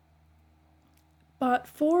 But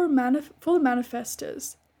for the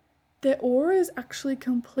manifestors, their aura is actually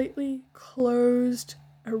completely closed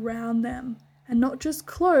around them. And not just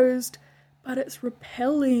closed, but it's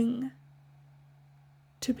repelling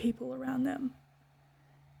to people around them.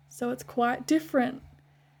 So it's quite different.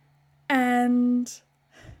 And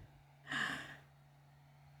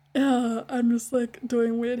I'm just like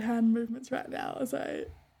doing weird hand movements right now as I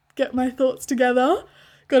get my thoughts together.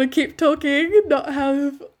 Gotta keep talking, not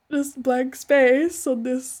have just blank space on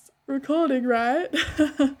this recording, right?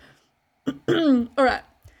 Alright.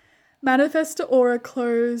 Manifestor aura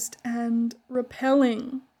closed and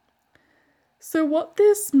repelling. So what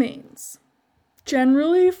this means,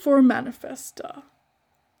 generally for a manifestor,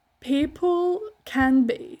 people can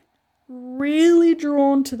be really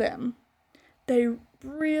drawn to them. They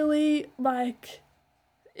really like,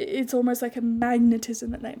 it's almost like a magnetism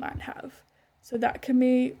that they might have. So that can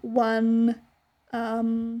be one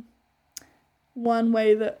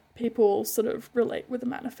way that people sort of relate with a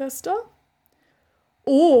manifestor.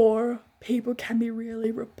 Or people can be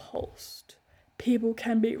really repulsed. People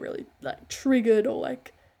can be really like triggered or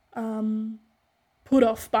like put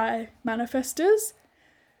off by manifestors.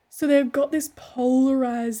 So they've got this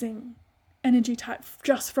polarizing energy type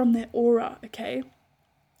just from their aura, okay?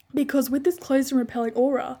 Because with this closed and repelling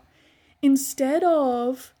aura, instead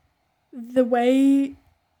of the way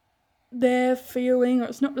they're feeling, or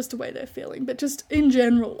it's not just the way they're feeling, but just in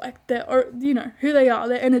general, like their, you know, who they are,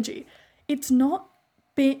 their energy, it's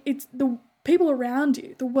the people around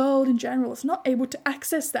you, the world in general, is not able to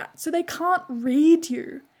access that. So they can't read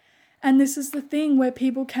you. And this is the thing where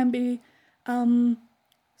people can be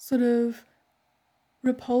sort of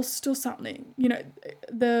repulsed or something. You know,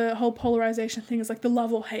 the whole polarization thing is like the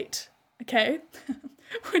love or hate, okay?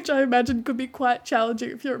 Which I imagine could be quite challenging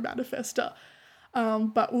if you're a manifestor.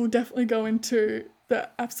 But we'll definitely go into the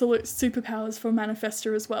absolute superpowers for a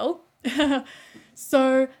manifestor as well.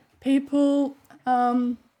 So people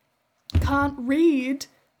can't read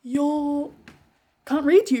you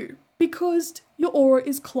because your aura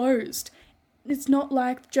is closed. It's not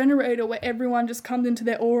like the generator where everyone just comes into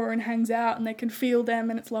their aura and hangs out and they can feel them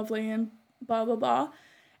and it's lovely and blah blah blah.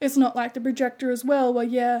 It's not like the projector as well,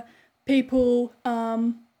 where people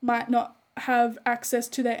might not have access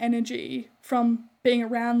to their energy from being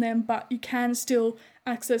around them, but you can still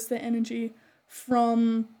access their energy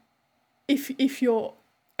from if you're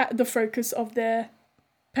at the focus of their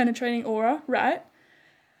penetrating aura, right?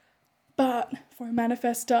 But for a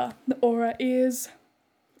manifestor, the aura is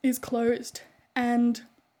closed, and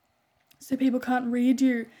so people can't read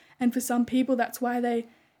you. And for some people, that's why they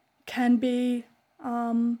can be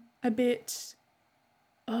a bit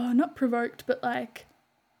not provoked, but like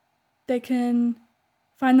they can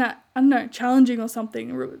find that, I don't know, challenging or something.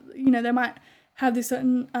 You know, they might have this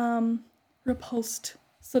certain repulsed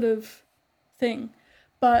sort of thing.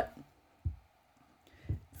 But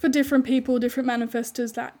for different people, different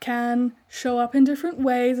manifestors, that can show up in different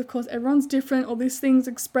ways. Of course, everyone's different. All these things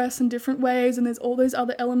express in different ways, and there's all those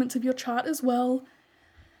other elements of your chart as well.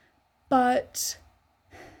 But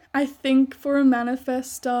I think for a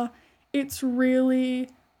manifestor, it's really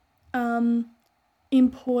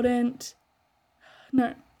important.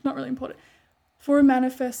 No, not really important. For a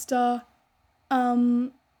manifestor,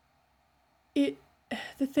 the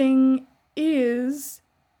thing is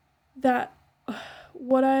that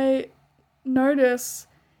what I notice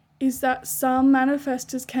is that some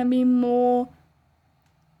manifestors can be more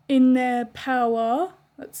in their power,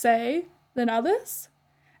 let's say, than others.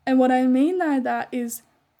 And what I mean by that is,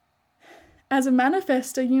 as a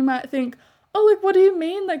manifestor, you might think, oh, like, what do you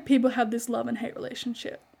mean, like, people have this love and hate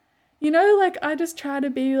relationship? You know, like, I just try to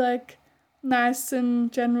be, like, nice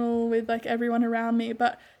and general with, like, everyone around me,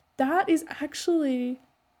 but that is actually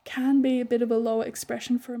can be a bit of a lower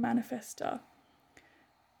expression for a manifestor,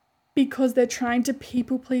 because they're trying to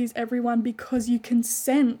people please everyone, because you can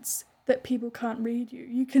sense that people can't read you.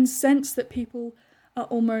 You can sense that people are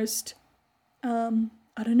almost, I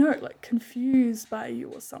don't know, like confused by you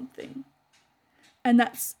or something. And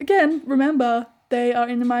that's, again, remember, they are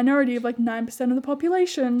in the minority of like 9% of the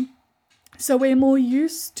population. So we're more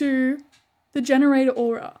used to the generator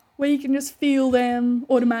aura, where you can just feel them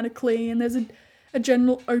automatically, and there's a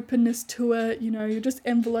general openness to it. You know, you're just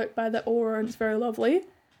enveloped by the aura, and it's very lovely.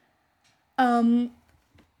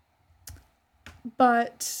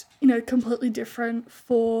 But, you know, completely different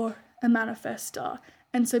for a manifestor.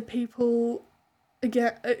 And so people,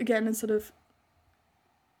 again, it's sort of,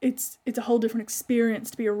 it's a whole different experience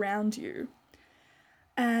to be around you.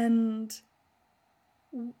 And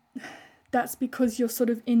that's because you're sort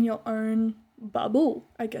of in your own bubble,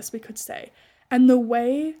 I guess we could say. And the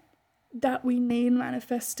way that we need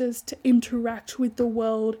manifestors to interact with the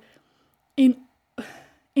world in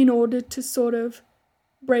order to sort of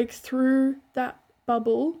break through that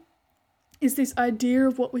bubble is this idea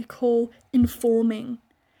of what we call informing.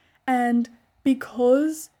 And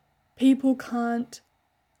because people can't,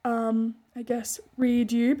 I guess,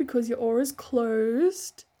 read you because your aura's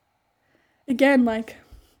closed, again, like,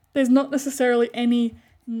 there's not necessarily any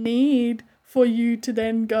need for you to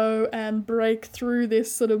then go and break through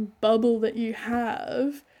this sort of bubble that you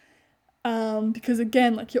have, because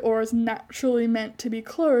again, like, your aura is naturally meant to be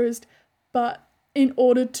closed, but in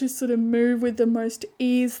order to sort of move with the most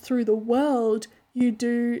ease through the world, you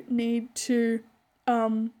do need to,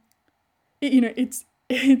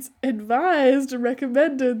 it's advised and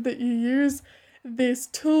recommended that you use this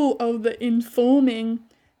tool of the informing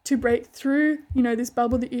to break through, you know, this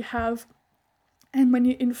bubble that you have. And when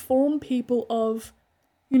you inform people of,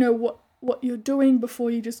 you know, what you're doing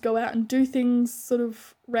before you just go out and do things sort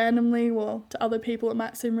of randomly, well, to other people it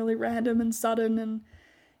might seem really random and sudden, and,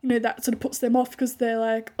 you know, that sort of puts them off because they're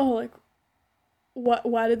like, oh, like,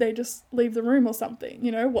 why did they just leave the room or something?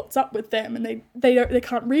 You know, what's up with them? And they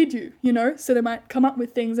can't read you, you know, so they might come up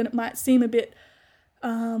with things and it might seem a bit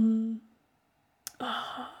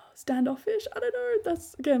standoffish. I don't know.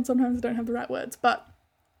 That's, again, sometimes I don't have the right words, but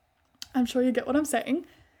I'm sure you get what I'm saying.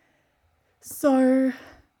 So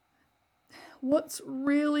what's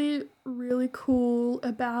really, really cool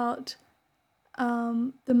about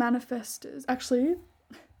the manifestors, actually,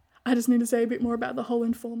 I just need to say a bit more about the whole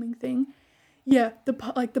informing thing. Yeah, the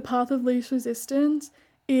path of least resistance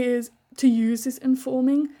is to use this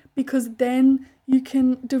informing, because then you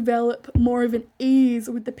can develop more of an ease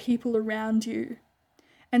with the people around you.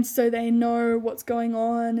 And so they know what's going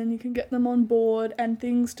on and you can get them on board and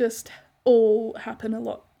things just all happen a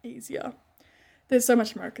lot easier. There's so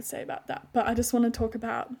much more I could say about that, but I just want to talk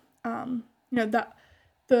about, that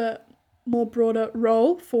the more broader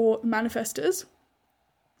role for manifestors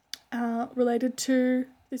related to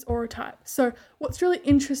this aura type. So what's really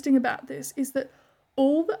interesting about this is that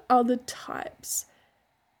all the other types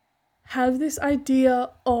have this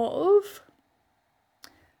idea of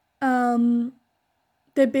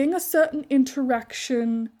there being a certain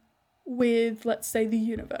interaction with, let's say, the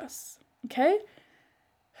universe, okay?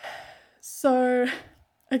 So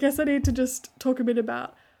I guess I need to just talk a bit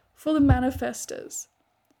about, for the manifestors,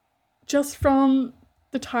 just from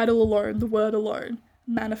the title alone, the word alone,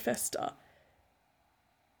 manifestor.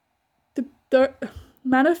 The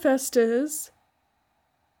manifestors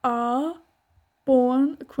are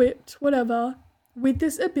born, equipped, whatever, with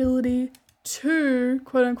this ability to,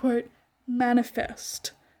 quote unquote,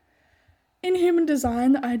 manifest. In human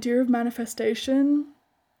design, the idea of manifestation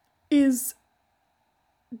is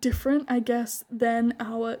different, I guess, than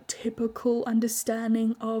our typical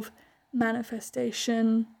understanding of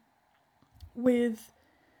manifestation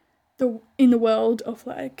in the world of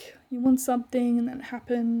like, you want something and then it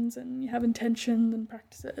happens and you have intentions and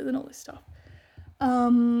practices and all this stuff.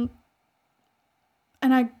 And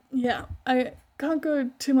I can't go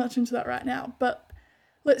too much into that right now, but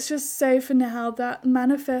let's just say for now that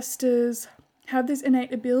manifestors have this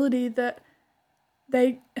innate ability that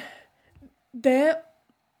that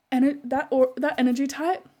energy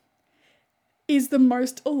type is the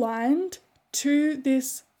most aligned to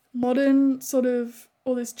this modern sort of,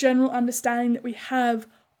 or this general understanding that we have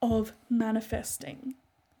of manifesting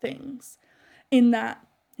things, in that,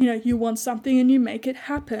 you want something and you make it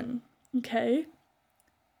happen, okay?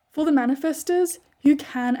 For the manifestors, you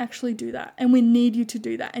can actually do that, and we need you to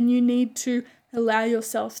do that, and you need to allow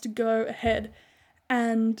yourselves to go ahead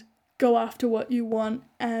and go after what you want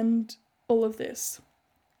and all of this,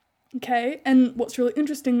 okay? And what's really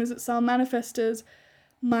interesting is that some manifestors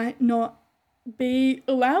might not be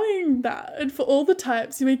allowing that, and for all the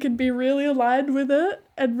types, we could be really aligned with it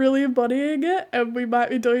and really embodying it, and we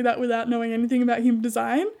might be doing that without knowing anything about human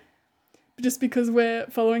design. Just because we're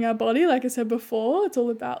following our body, like I said before, it's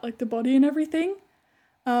all about like the body and everything,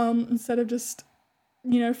 instead of just,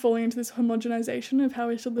 falling into this homogenization of how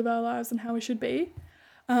we should live our lives and how we should be.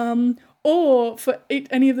 Or for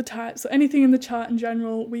any of the types, or anything in the chart in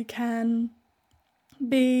general, we can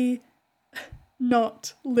be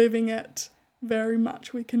not living it very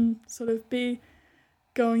much. We can sort of be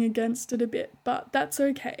going against it a bit, but that's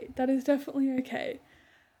okay. That is definitely okay.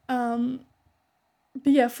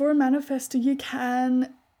 But yeah, for a manifestor, you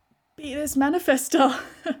can be this manifestor,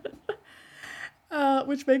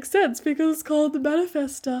 which makes sense because it's called the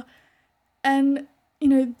manifestor. And,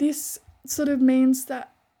 this sort of means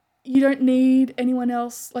that you don't need anyone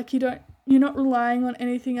else. Like you're not relying on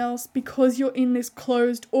anything else because you're in this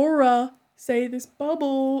closed aura, say this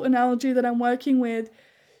bubble analogy that I'm working with.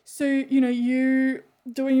 So, you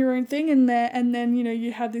doing your own thing in there, and then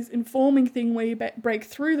you have this informing thing where you break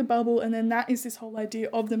through the bubble, and then that is this whole idea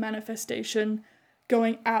of the manifestation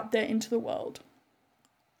going out there into the world.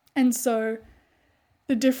 And so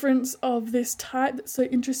the difference of this type that's so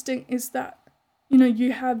interesting is that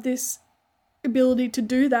you have this ability to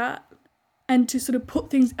do that and to sort of put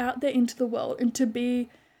things out there into the world and to be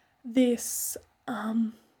this I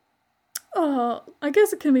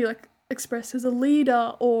guess it can be like expressed as a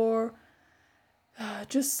leader, or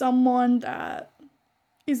just someone that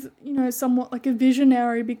is, somewhat like a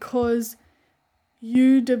visionary, because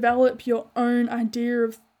you develop your own idea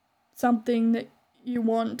of something that you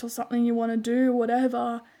want or something you want to do,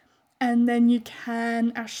 whatever, and then you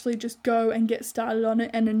can actually just go and get started on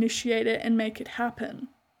it and initiate it and make it happen.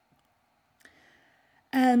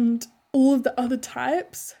 And all of the other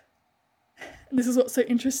types, and this is what's so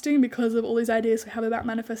interesting because of all these ideas we have about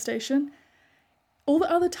manifestation, all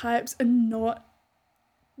the other types are not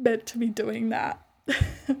meant to be doing that.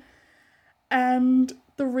 And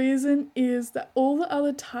the reason is that all the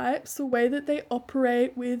other types, the way that they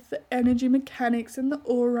operate with the energy mechanics and the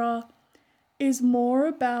aura, is more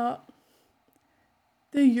about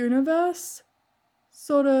the universe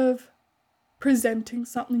sort of presenting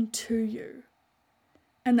something to you.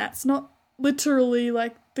 And that's not literally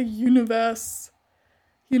like the universe,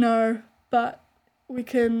 but we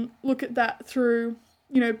can look at that through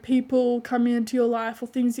people coming into your life, or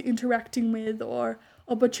things you're interacting with, or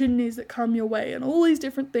opportunities that come your way, and all these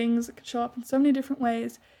different things that can show up in so many different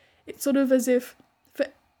ways. It's sort of as if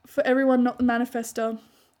for everyone not the manifestor,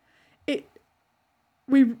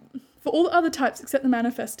 for all the other types except the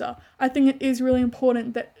manifestor, I think it is really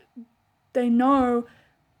important that they know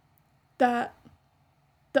that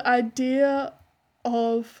the idea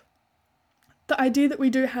that we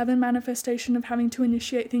do have in manifestation of having to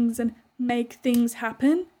initiate things and make things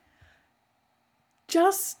happen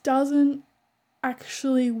just doesn't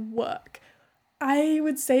actually work. I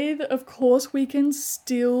would say that, of course, we can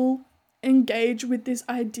still engage with this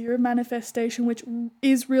idea of manifestation, which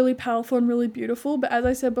is really powerful and really beautiful. But as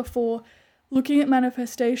I said before, looking at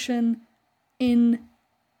manifestation in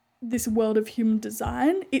this world of human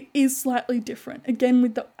design, it is slightly different. Again,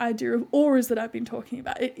 with the idea of auras that I've been talking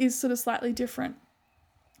about, it is sort of slightly different.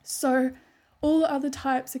 So all the other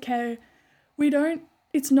types, okay,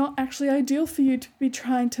 it's not actually ideal for you to be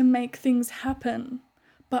trying to make things happen.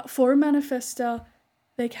 But for a manifestor,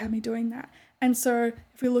 they can be doing that. And so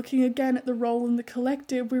if we're looking again at the role in the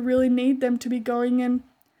collective, we really need them to be going and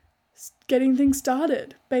getting things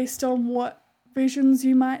started based on what visions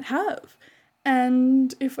you might have.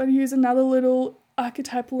 And if I use another little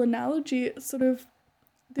archetypal analogy, it's sort of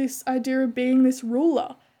this idea of being this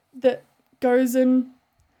ruler that goes and,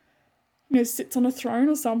 sits on a throne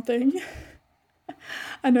or something.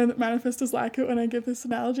 I know that manifestors like it when I give this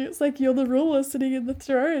analogy. It's like you're the ruler sitting in the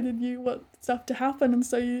throne and you want stuff to happen, and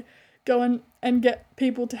so you go and get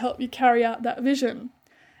people to help you carry out that vision.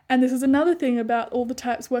 And this is another thing about all the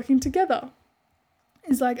types working together.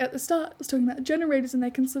 Is like at the start, I was talking about generators, and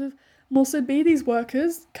they can sort of also be these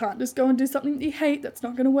workers, can't just go and do something that you hate, that's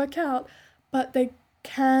not going to work out, but they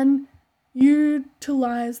can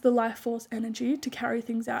utilize the life force energy to carry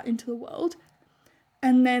things out into the world.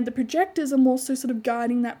 And then the projectors are more so sort of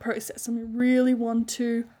guiding that process, and we really want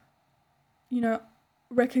to,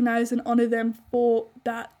 recognize and honor them for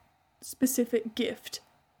that specific gift,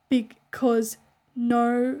 because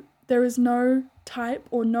there is no type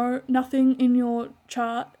or nothing in your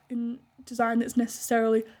chart in design that's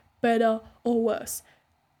necessarily better or worse.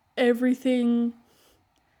 Everything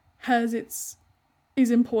is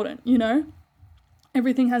important,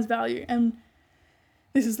 everything has value. And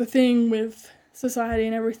this is the thing with society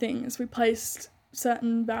and everything, is we place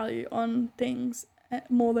certain value on things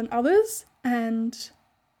more than others. And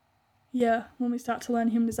when we start to learn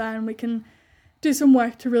human design, we can do some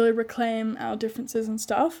work to really reclaim our differences and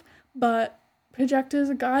stuff. But projectors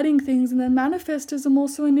are guiding things, and then manifestors are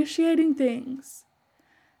also initiating things.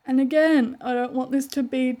 And again, I don't want this to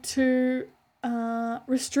be too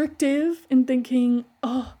restrictive in thinking,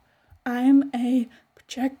 I'm a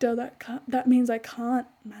projector, that means I can't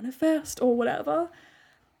manifest or whatever.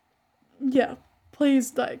 Yeah,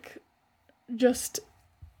 please just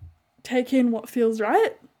take in what feels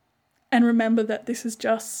right, and remember that this is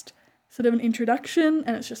just sort of an introduction,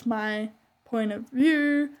 and it's just my point of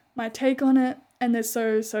view, my take on it, and there's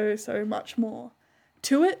so much more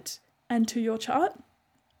to it and to your chart.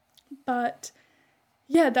 But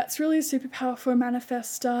that's really a superpower for a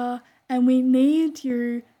manifestor, and we need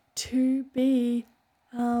you to be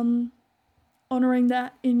honoring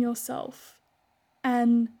that in yourself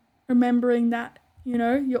and remembering that,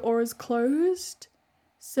 your aura's closed,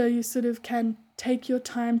 so you sort of can take your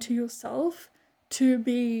time to yourself to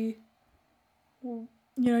be,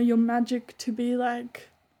 your magic to be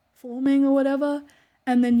forming or whatever,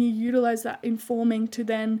 and then you utilize that in forming to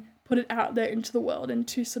then put it out there into the world and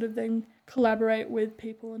to sort of then collaborate with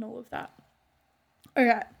people and all of that.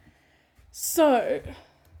 Okay, so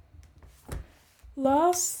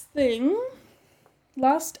last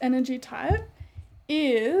energy type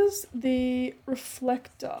is the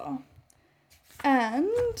reflector.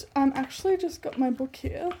 And I'm actually just got my book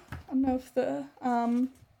here. I don't know if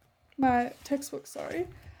my textbook, sorry.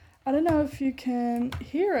 I don't know if you can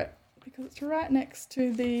hear it because it's right next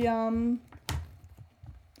to the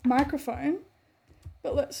microphone.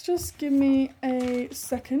 But let's just give me a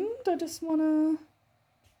second. I just want to...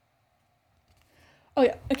 Oh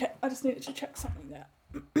yeah, okay. I just needed to check something there.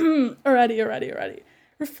 Alrighty.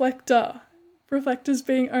 Reflector. Reflectors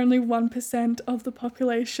being only 1% of the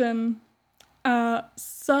population are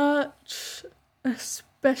such a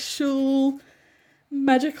special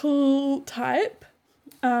magical type.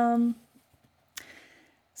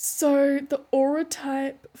 So the aura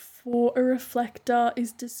type for a reflector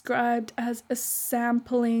is described as a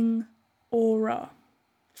sampling aura.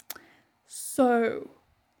 So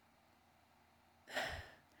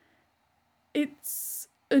it's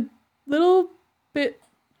a little bit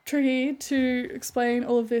tricky to explain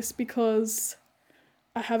all of this because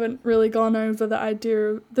I haven't really gone over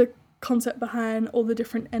the concept behind all the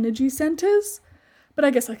different energy centers, but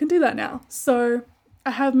I guess I can do that now. So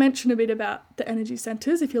I have mentioned a bit about the energy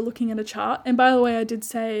centers if you're looking at a chart. And by the way, I did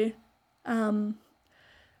say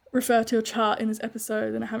refer to a chart in this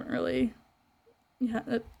episode, and it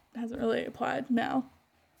hasn't really applied now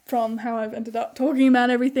from how I've ended up talking about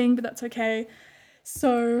everything, but that's okay.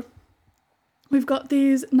 So we've got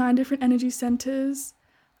these 9 different energy centers.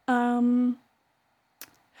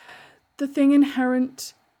 The the thing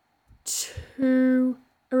inherent to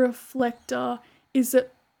a reflector is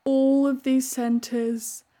that all of these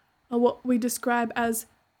centers are what we describe as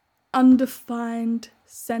undefined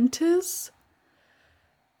centers.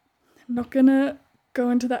 I'm not going to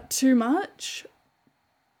go into that too much,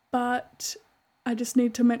 but I just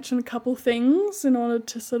need to mention a couple things in order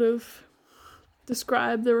to sort of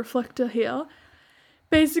describe the reflector here.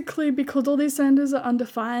 Basically, because all these centers are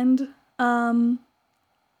undefined,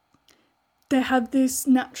 they have this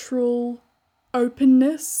natural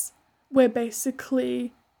openness where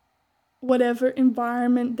basically whatever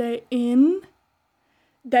environment they're in,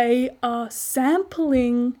 they are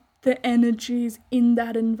sampling the energies in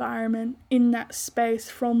that environment, in that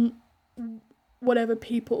space from whatever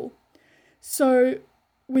people. So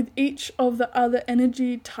with each of the other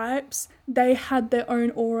energy types, they had their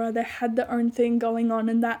own aura, they had their own thing going on,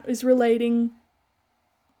 and that is relating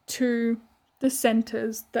to the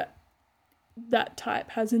centers that that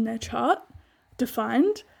type has in their chart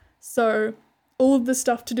defined. So all of the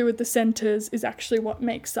stuff to do with the centers is actually what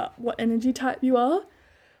makes up what energy type you are.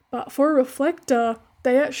 But for a reflector,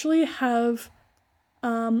 they actually have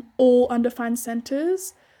all undefined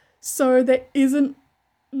centers. So there isn't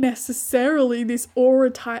necessarily this aura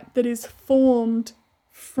type that is formed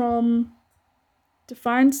from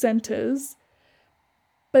defined centers,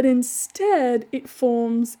 but instead it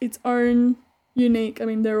forms its own unique, I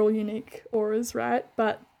mean, they're all unique auras, right?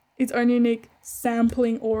 But its own unique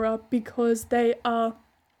sampling aura because they are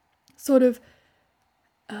sort of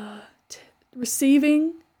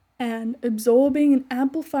receiving and absorbing and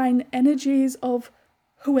amplifying the energies of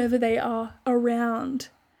whoever they are around.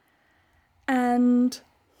 And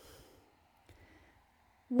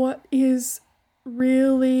what is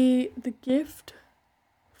really the gift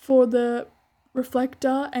for the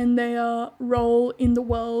reflector and their role in the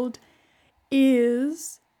world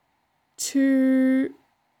is to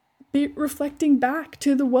be reflecting back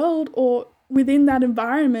to the world or within that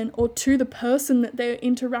environment or to the person that they're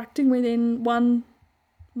interacting with in one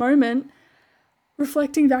moment,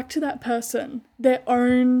 reflecting back to that person their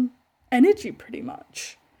own energy pretty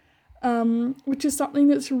much, which is something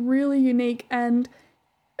that's really unique. And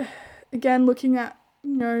again, looking at,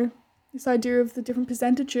 this idea of the different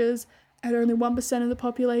percentages at only 1% of the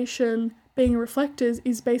population being reflectors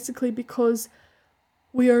is basically because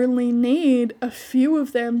we only need a few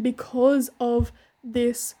of them because of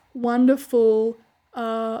this wonderful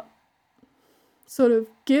sort of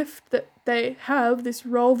gift that they have, this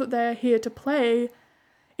role that they're here to play.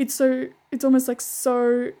 It's almost like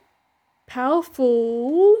so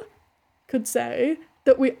powerful, could say,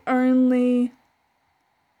 that we only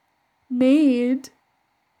need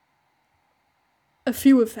a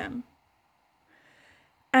few of them.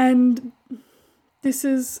 And this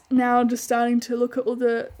is now just starting to look at all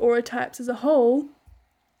the aura types as a whole.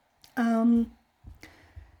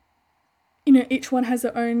 Each one has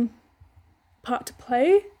their own part to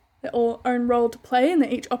play, their own role to play, and they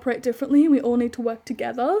each operate differently. We all need to work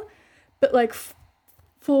together. But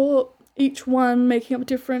for each one making up a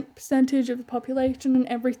different percentage of the population and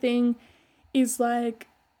everything is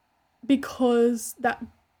because that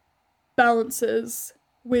balances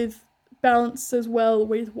as well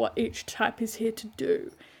with what each type is here to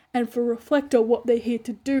do. And for reflector, what they're here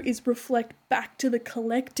to do is reflect back to the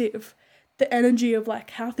collective, the energy of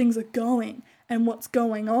how things are going and what's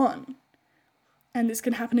going on. And this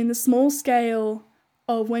can happen in the small scale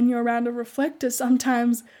of when you're around a reflector.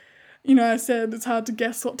 Sometimes, I said it's hard to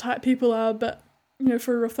guess what type people are, but,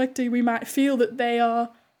 for a reflector, we might feel that they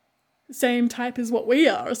are the same type as what we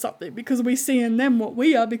are or something because we see in them what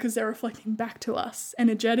we are because they're reflecting back to us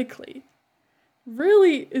energetically.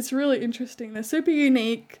 It's really interesting. They're super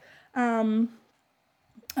unique. I've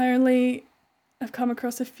come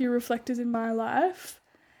across a few reflectors in my life,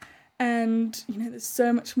 and there's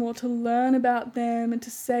so much more to learn about them and to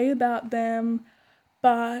say about them,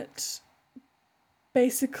 but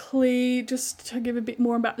basically, just to give a bit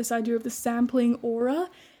more about this idea of the sampling aura,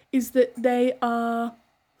 is that they are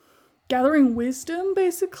gathering wisdom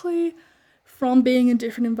basically from being in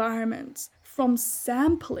different environments, from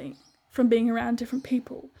sampling, from being around different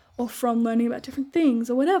people, or from learning about different things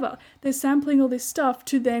or whatever. They're sampling all this stuff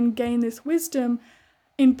to then gain this wisdom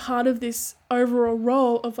in part of this overall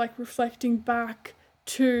role of reflecting back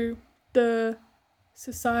to the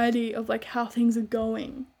society of how things are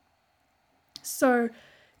going. So,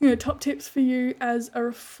 top tips for you as a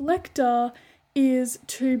reflector is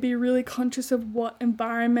to be really conscious of what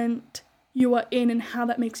environment you are in and how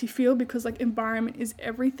that makes you feel, because environment is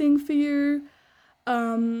everything for you.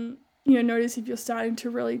 Notice if you're starting to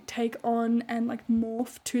really take on and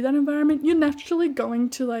morph to that environment, you're naturally going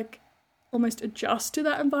to almost adjust to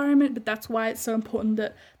that environment, but that's why it's so important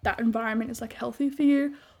that that environment is like healthy for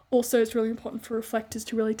you. Also, it's really important for reflectors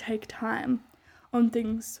to really take time on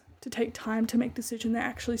things, to take time to make decisions. They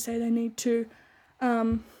actually say they need to,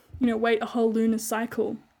 wait a whole lunar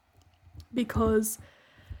cycle because,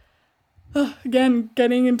 again,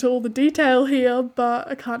 getting into all the detail here, but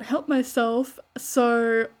I can't help myself.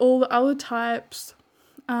 So all the other types,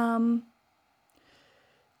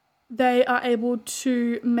 they are able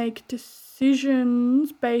to make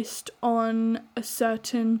decisions based on a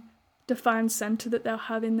certain defined center that they'll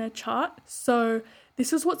have in their chart. So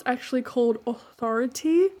this is what's actually called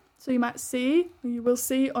authority. So you will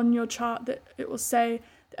see on your chart that it will say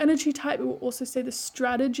the energy type. It will also say the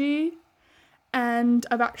strategy. And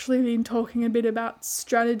I've actually been talking a bit about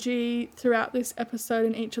strategy throughout this episode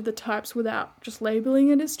in each of the types without just labeling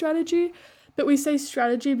it as strategy. But we say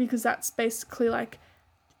strategy because that's basically like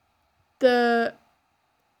the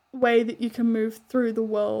way that you can move through the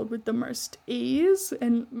world with the most ease,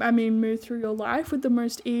 and move through your life with the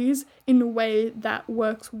most ease in a way that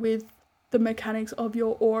works with the mechanics of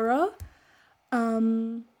your aura.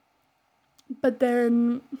 But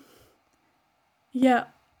then,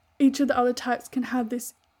 each of the other types can have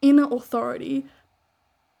this inner authority,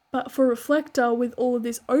 but for reflector, with all of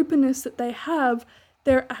this openness that they have,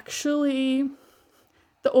 the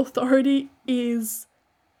authority is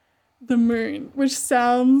the moon, which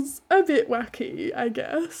sounds a bit wacky, I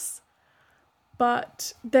guess,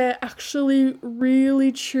 but they're actually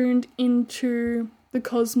really tuned into the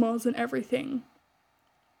cosmos and everything.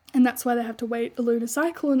 And that's why they have to wait a lunar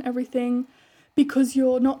cycle and everything, because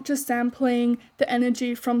you're not just sampling the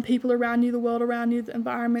energy from people around you, the world around you, the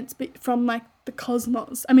environments, but from like the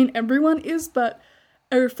cosmos. Everyone is, but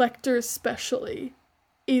a reflector especially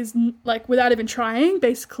is like, without even trying,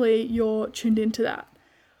 basically you're tuned into that,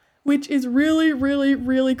 which is really, really,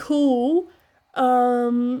 really cool.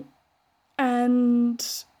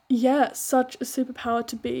 Such a superpower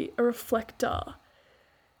to be a reflector.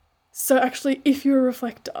 So actually, if you're a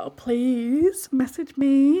reflector, please message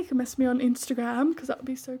me. You can message me on Instagram, because that would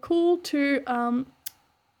be so cool to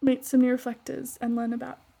meet some new reflectors and learn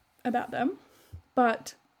about them.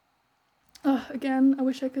 But again, I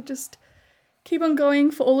wish I could just keep on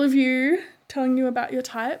going for all of you, telling you about your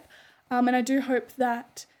type. And I do hope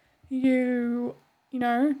that you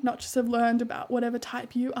not just have learned about whatever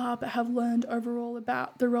type you are, but have learned overall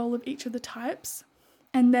about the role of each of the types.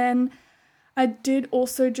 And then I did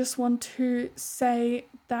also just want to say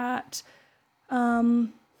that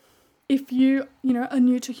if you are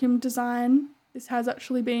new to human design, this has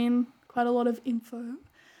actually been quite a lot of info.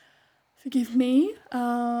 Forgive me.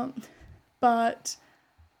 But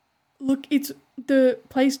look, it's the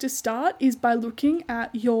place to start is by looking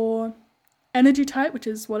at your energy type, which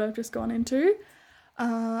is what I've just gone into,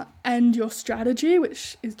 and your strategy,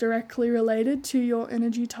 which is directly related to your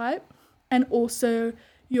energy type, and also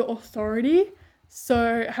your authority.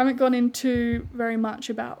 So I haven't gone into very much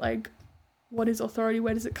about like what is authority,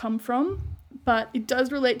 where does it come from, but it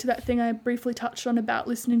does relate to that thing I briefly touched on about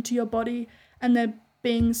listening to your body and there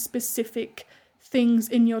being specific things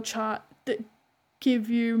in your chart that give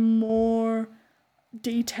you more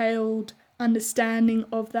detailed understanding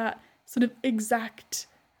of that sort of exact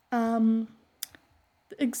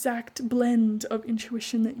blend of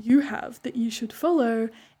intuition that you have, that you should follow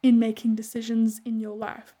in making decisions in your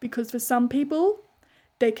life. Because for some people,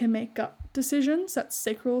 they can make gut decisions, that's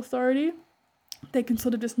sacral authority. They can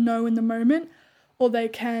sort of just know in the moment, or they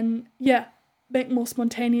can, make more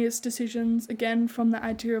spontaneous decisions, again, from the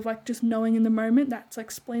idea of like just knowing in the moment, that's like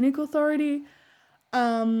splenic authority.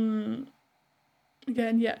 Again,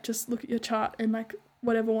 just look at your chart and like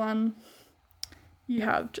whatever one you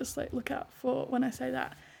have, just like look out for when I say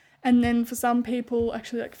that. And then for some people,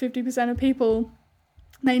 actually like 50% of people,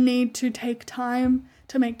 they need to take time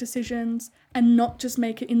to make decisions and not just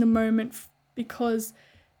make it in the moment, because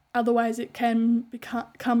otherwise it can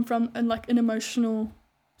come from an emotional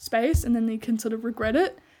space, and then you can sort of regret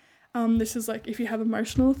it. This is like if you have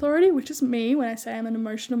emotional authority, which is me. When I say I'm an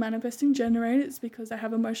emotional manifesting generator, it's because I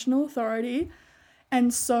have emotional authority.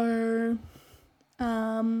 And so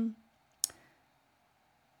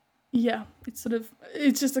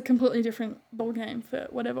it's just a completely different ballgame for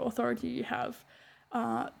whatever authority you have.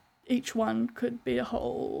 Each one could be a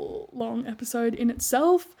whole long episode in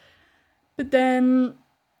itself. But then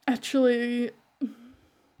actually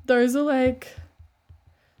those are like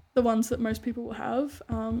the ones that most people will have.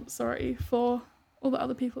 Sorry for all the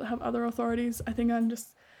other people that have other authorities. I think I'm just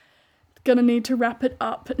gonna need to wrap it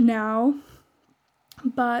up now.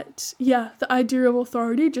 But the idea of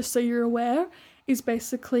authority, just so you're aware, is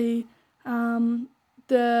basically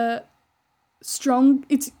the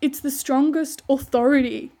it's the strongest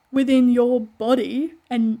authority within your body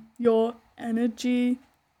and your energy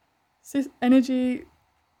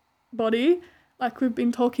body, like we've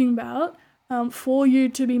been talking about, for you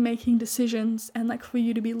to be making decisions and like for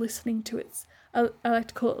you to be listening to it. I like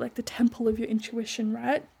to call it like the temple of your intuition,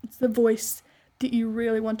 right? It's the voice that you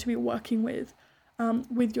really want to be working with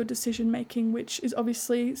your decision making, which is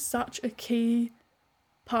obviously such a key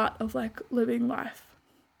part of like living life.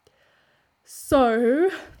 So,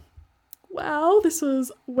 wow, this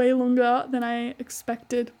was way longer than I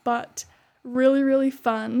expected, but really, really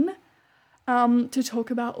fun to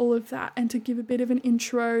talk about all of that and to give a bit of an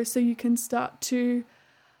intro so you can start to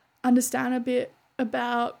understand a bit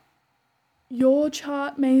about your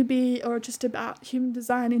chart maybe, or just about human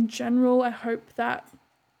design in general. I hope that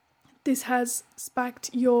this has spiked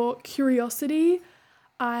your curiosity.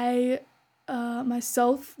 I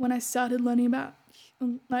myself, when I started learning about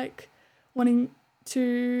wanting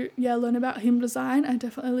to learn about human design, I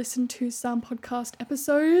definitely listened to some podcast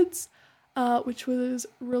episodes, which was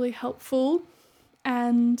really helpful.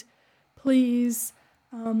 And please,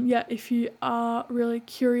 if you are really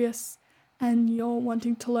curious and you're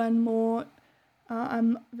wanting to learn more,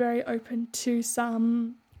 I'm very open to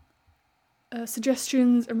some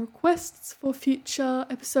suggestions and requests for future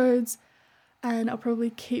episodes, and I'll probably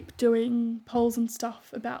keep doing polls and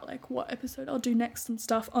stuff about like what episode I'll do next and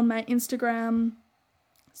stuff on my Instagram,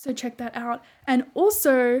 so check that out. And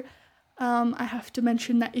also I have to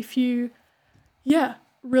mention that if you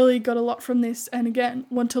really got a lot from this and again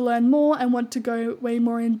want to learn more and want to go way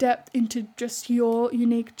more in depth into just your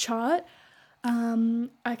unique chart,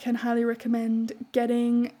 I can highly recommend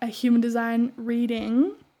getting a human design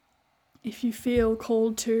reading if you feel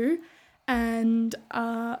called to. And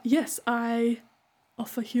yes, I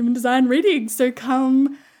offer human design readings, so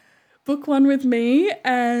come book one with me.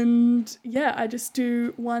 And I just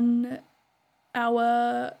do 1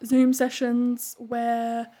 hour Zoom sessions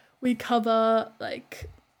where we cover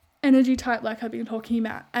like energy type, like I've been talking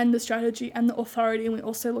about, and the strategy and the authority. And we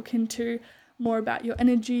also look into more about your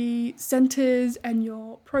energy centers and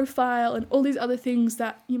your profile and all these other things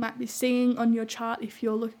that you might be seeing on your chart if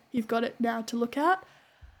you've got it now to look at.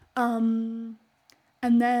 And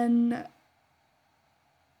then,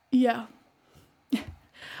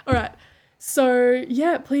 all right. So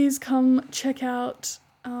please come check out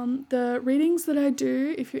the readings that I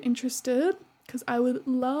do if you're interested, because I would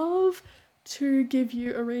love to give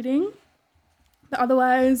you a reading. But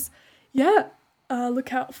otherwise,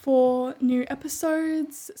 look out for new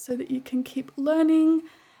episodes so that you can keep learning.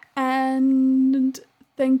 And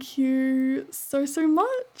thank you so, so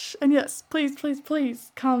much. And yes, please, please,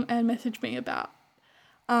 please come and message me about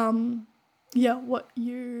what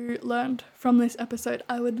you learned from this episode.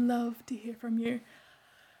 I would love to hear from you.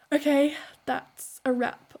 Okay, that's a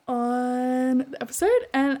wrap on the episode,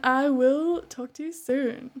 and I will talk to you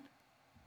soon.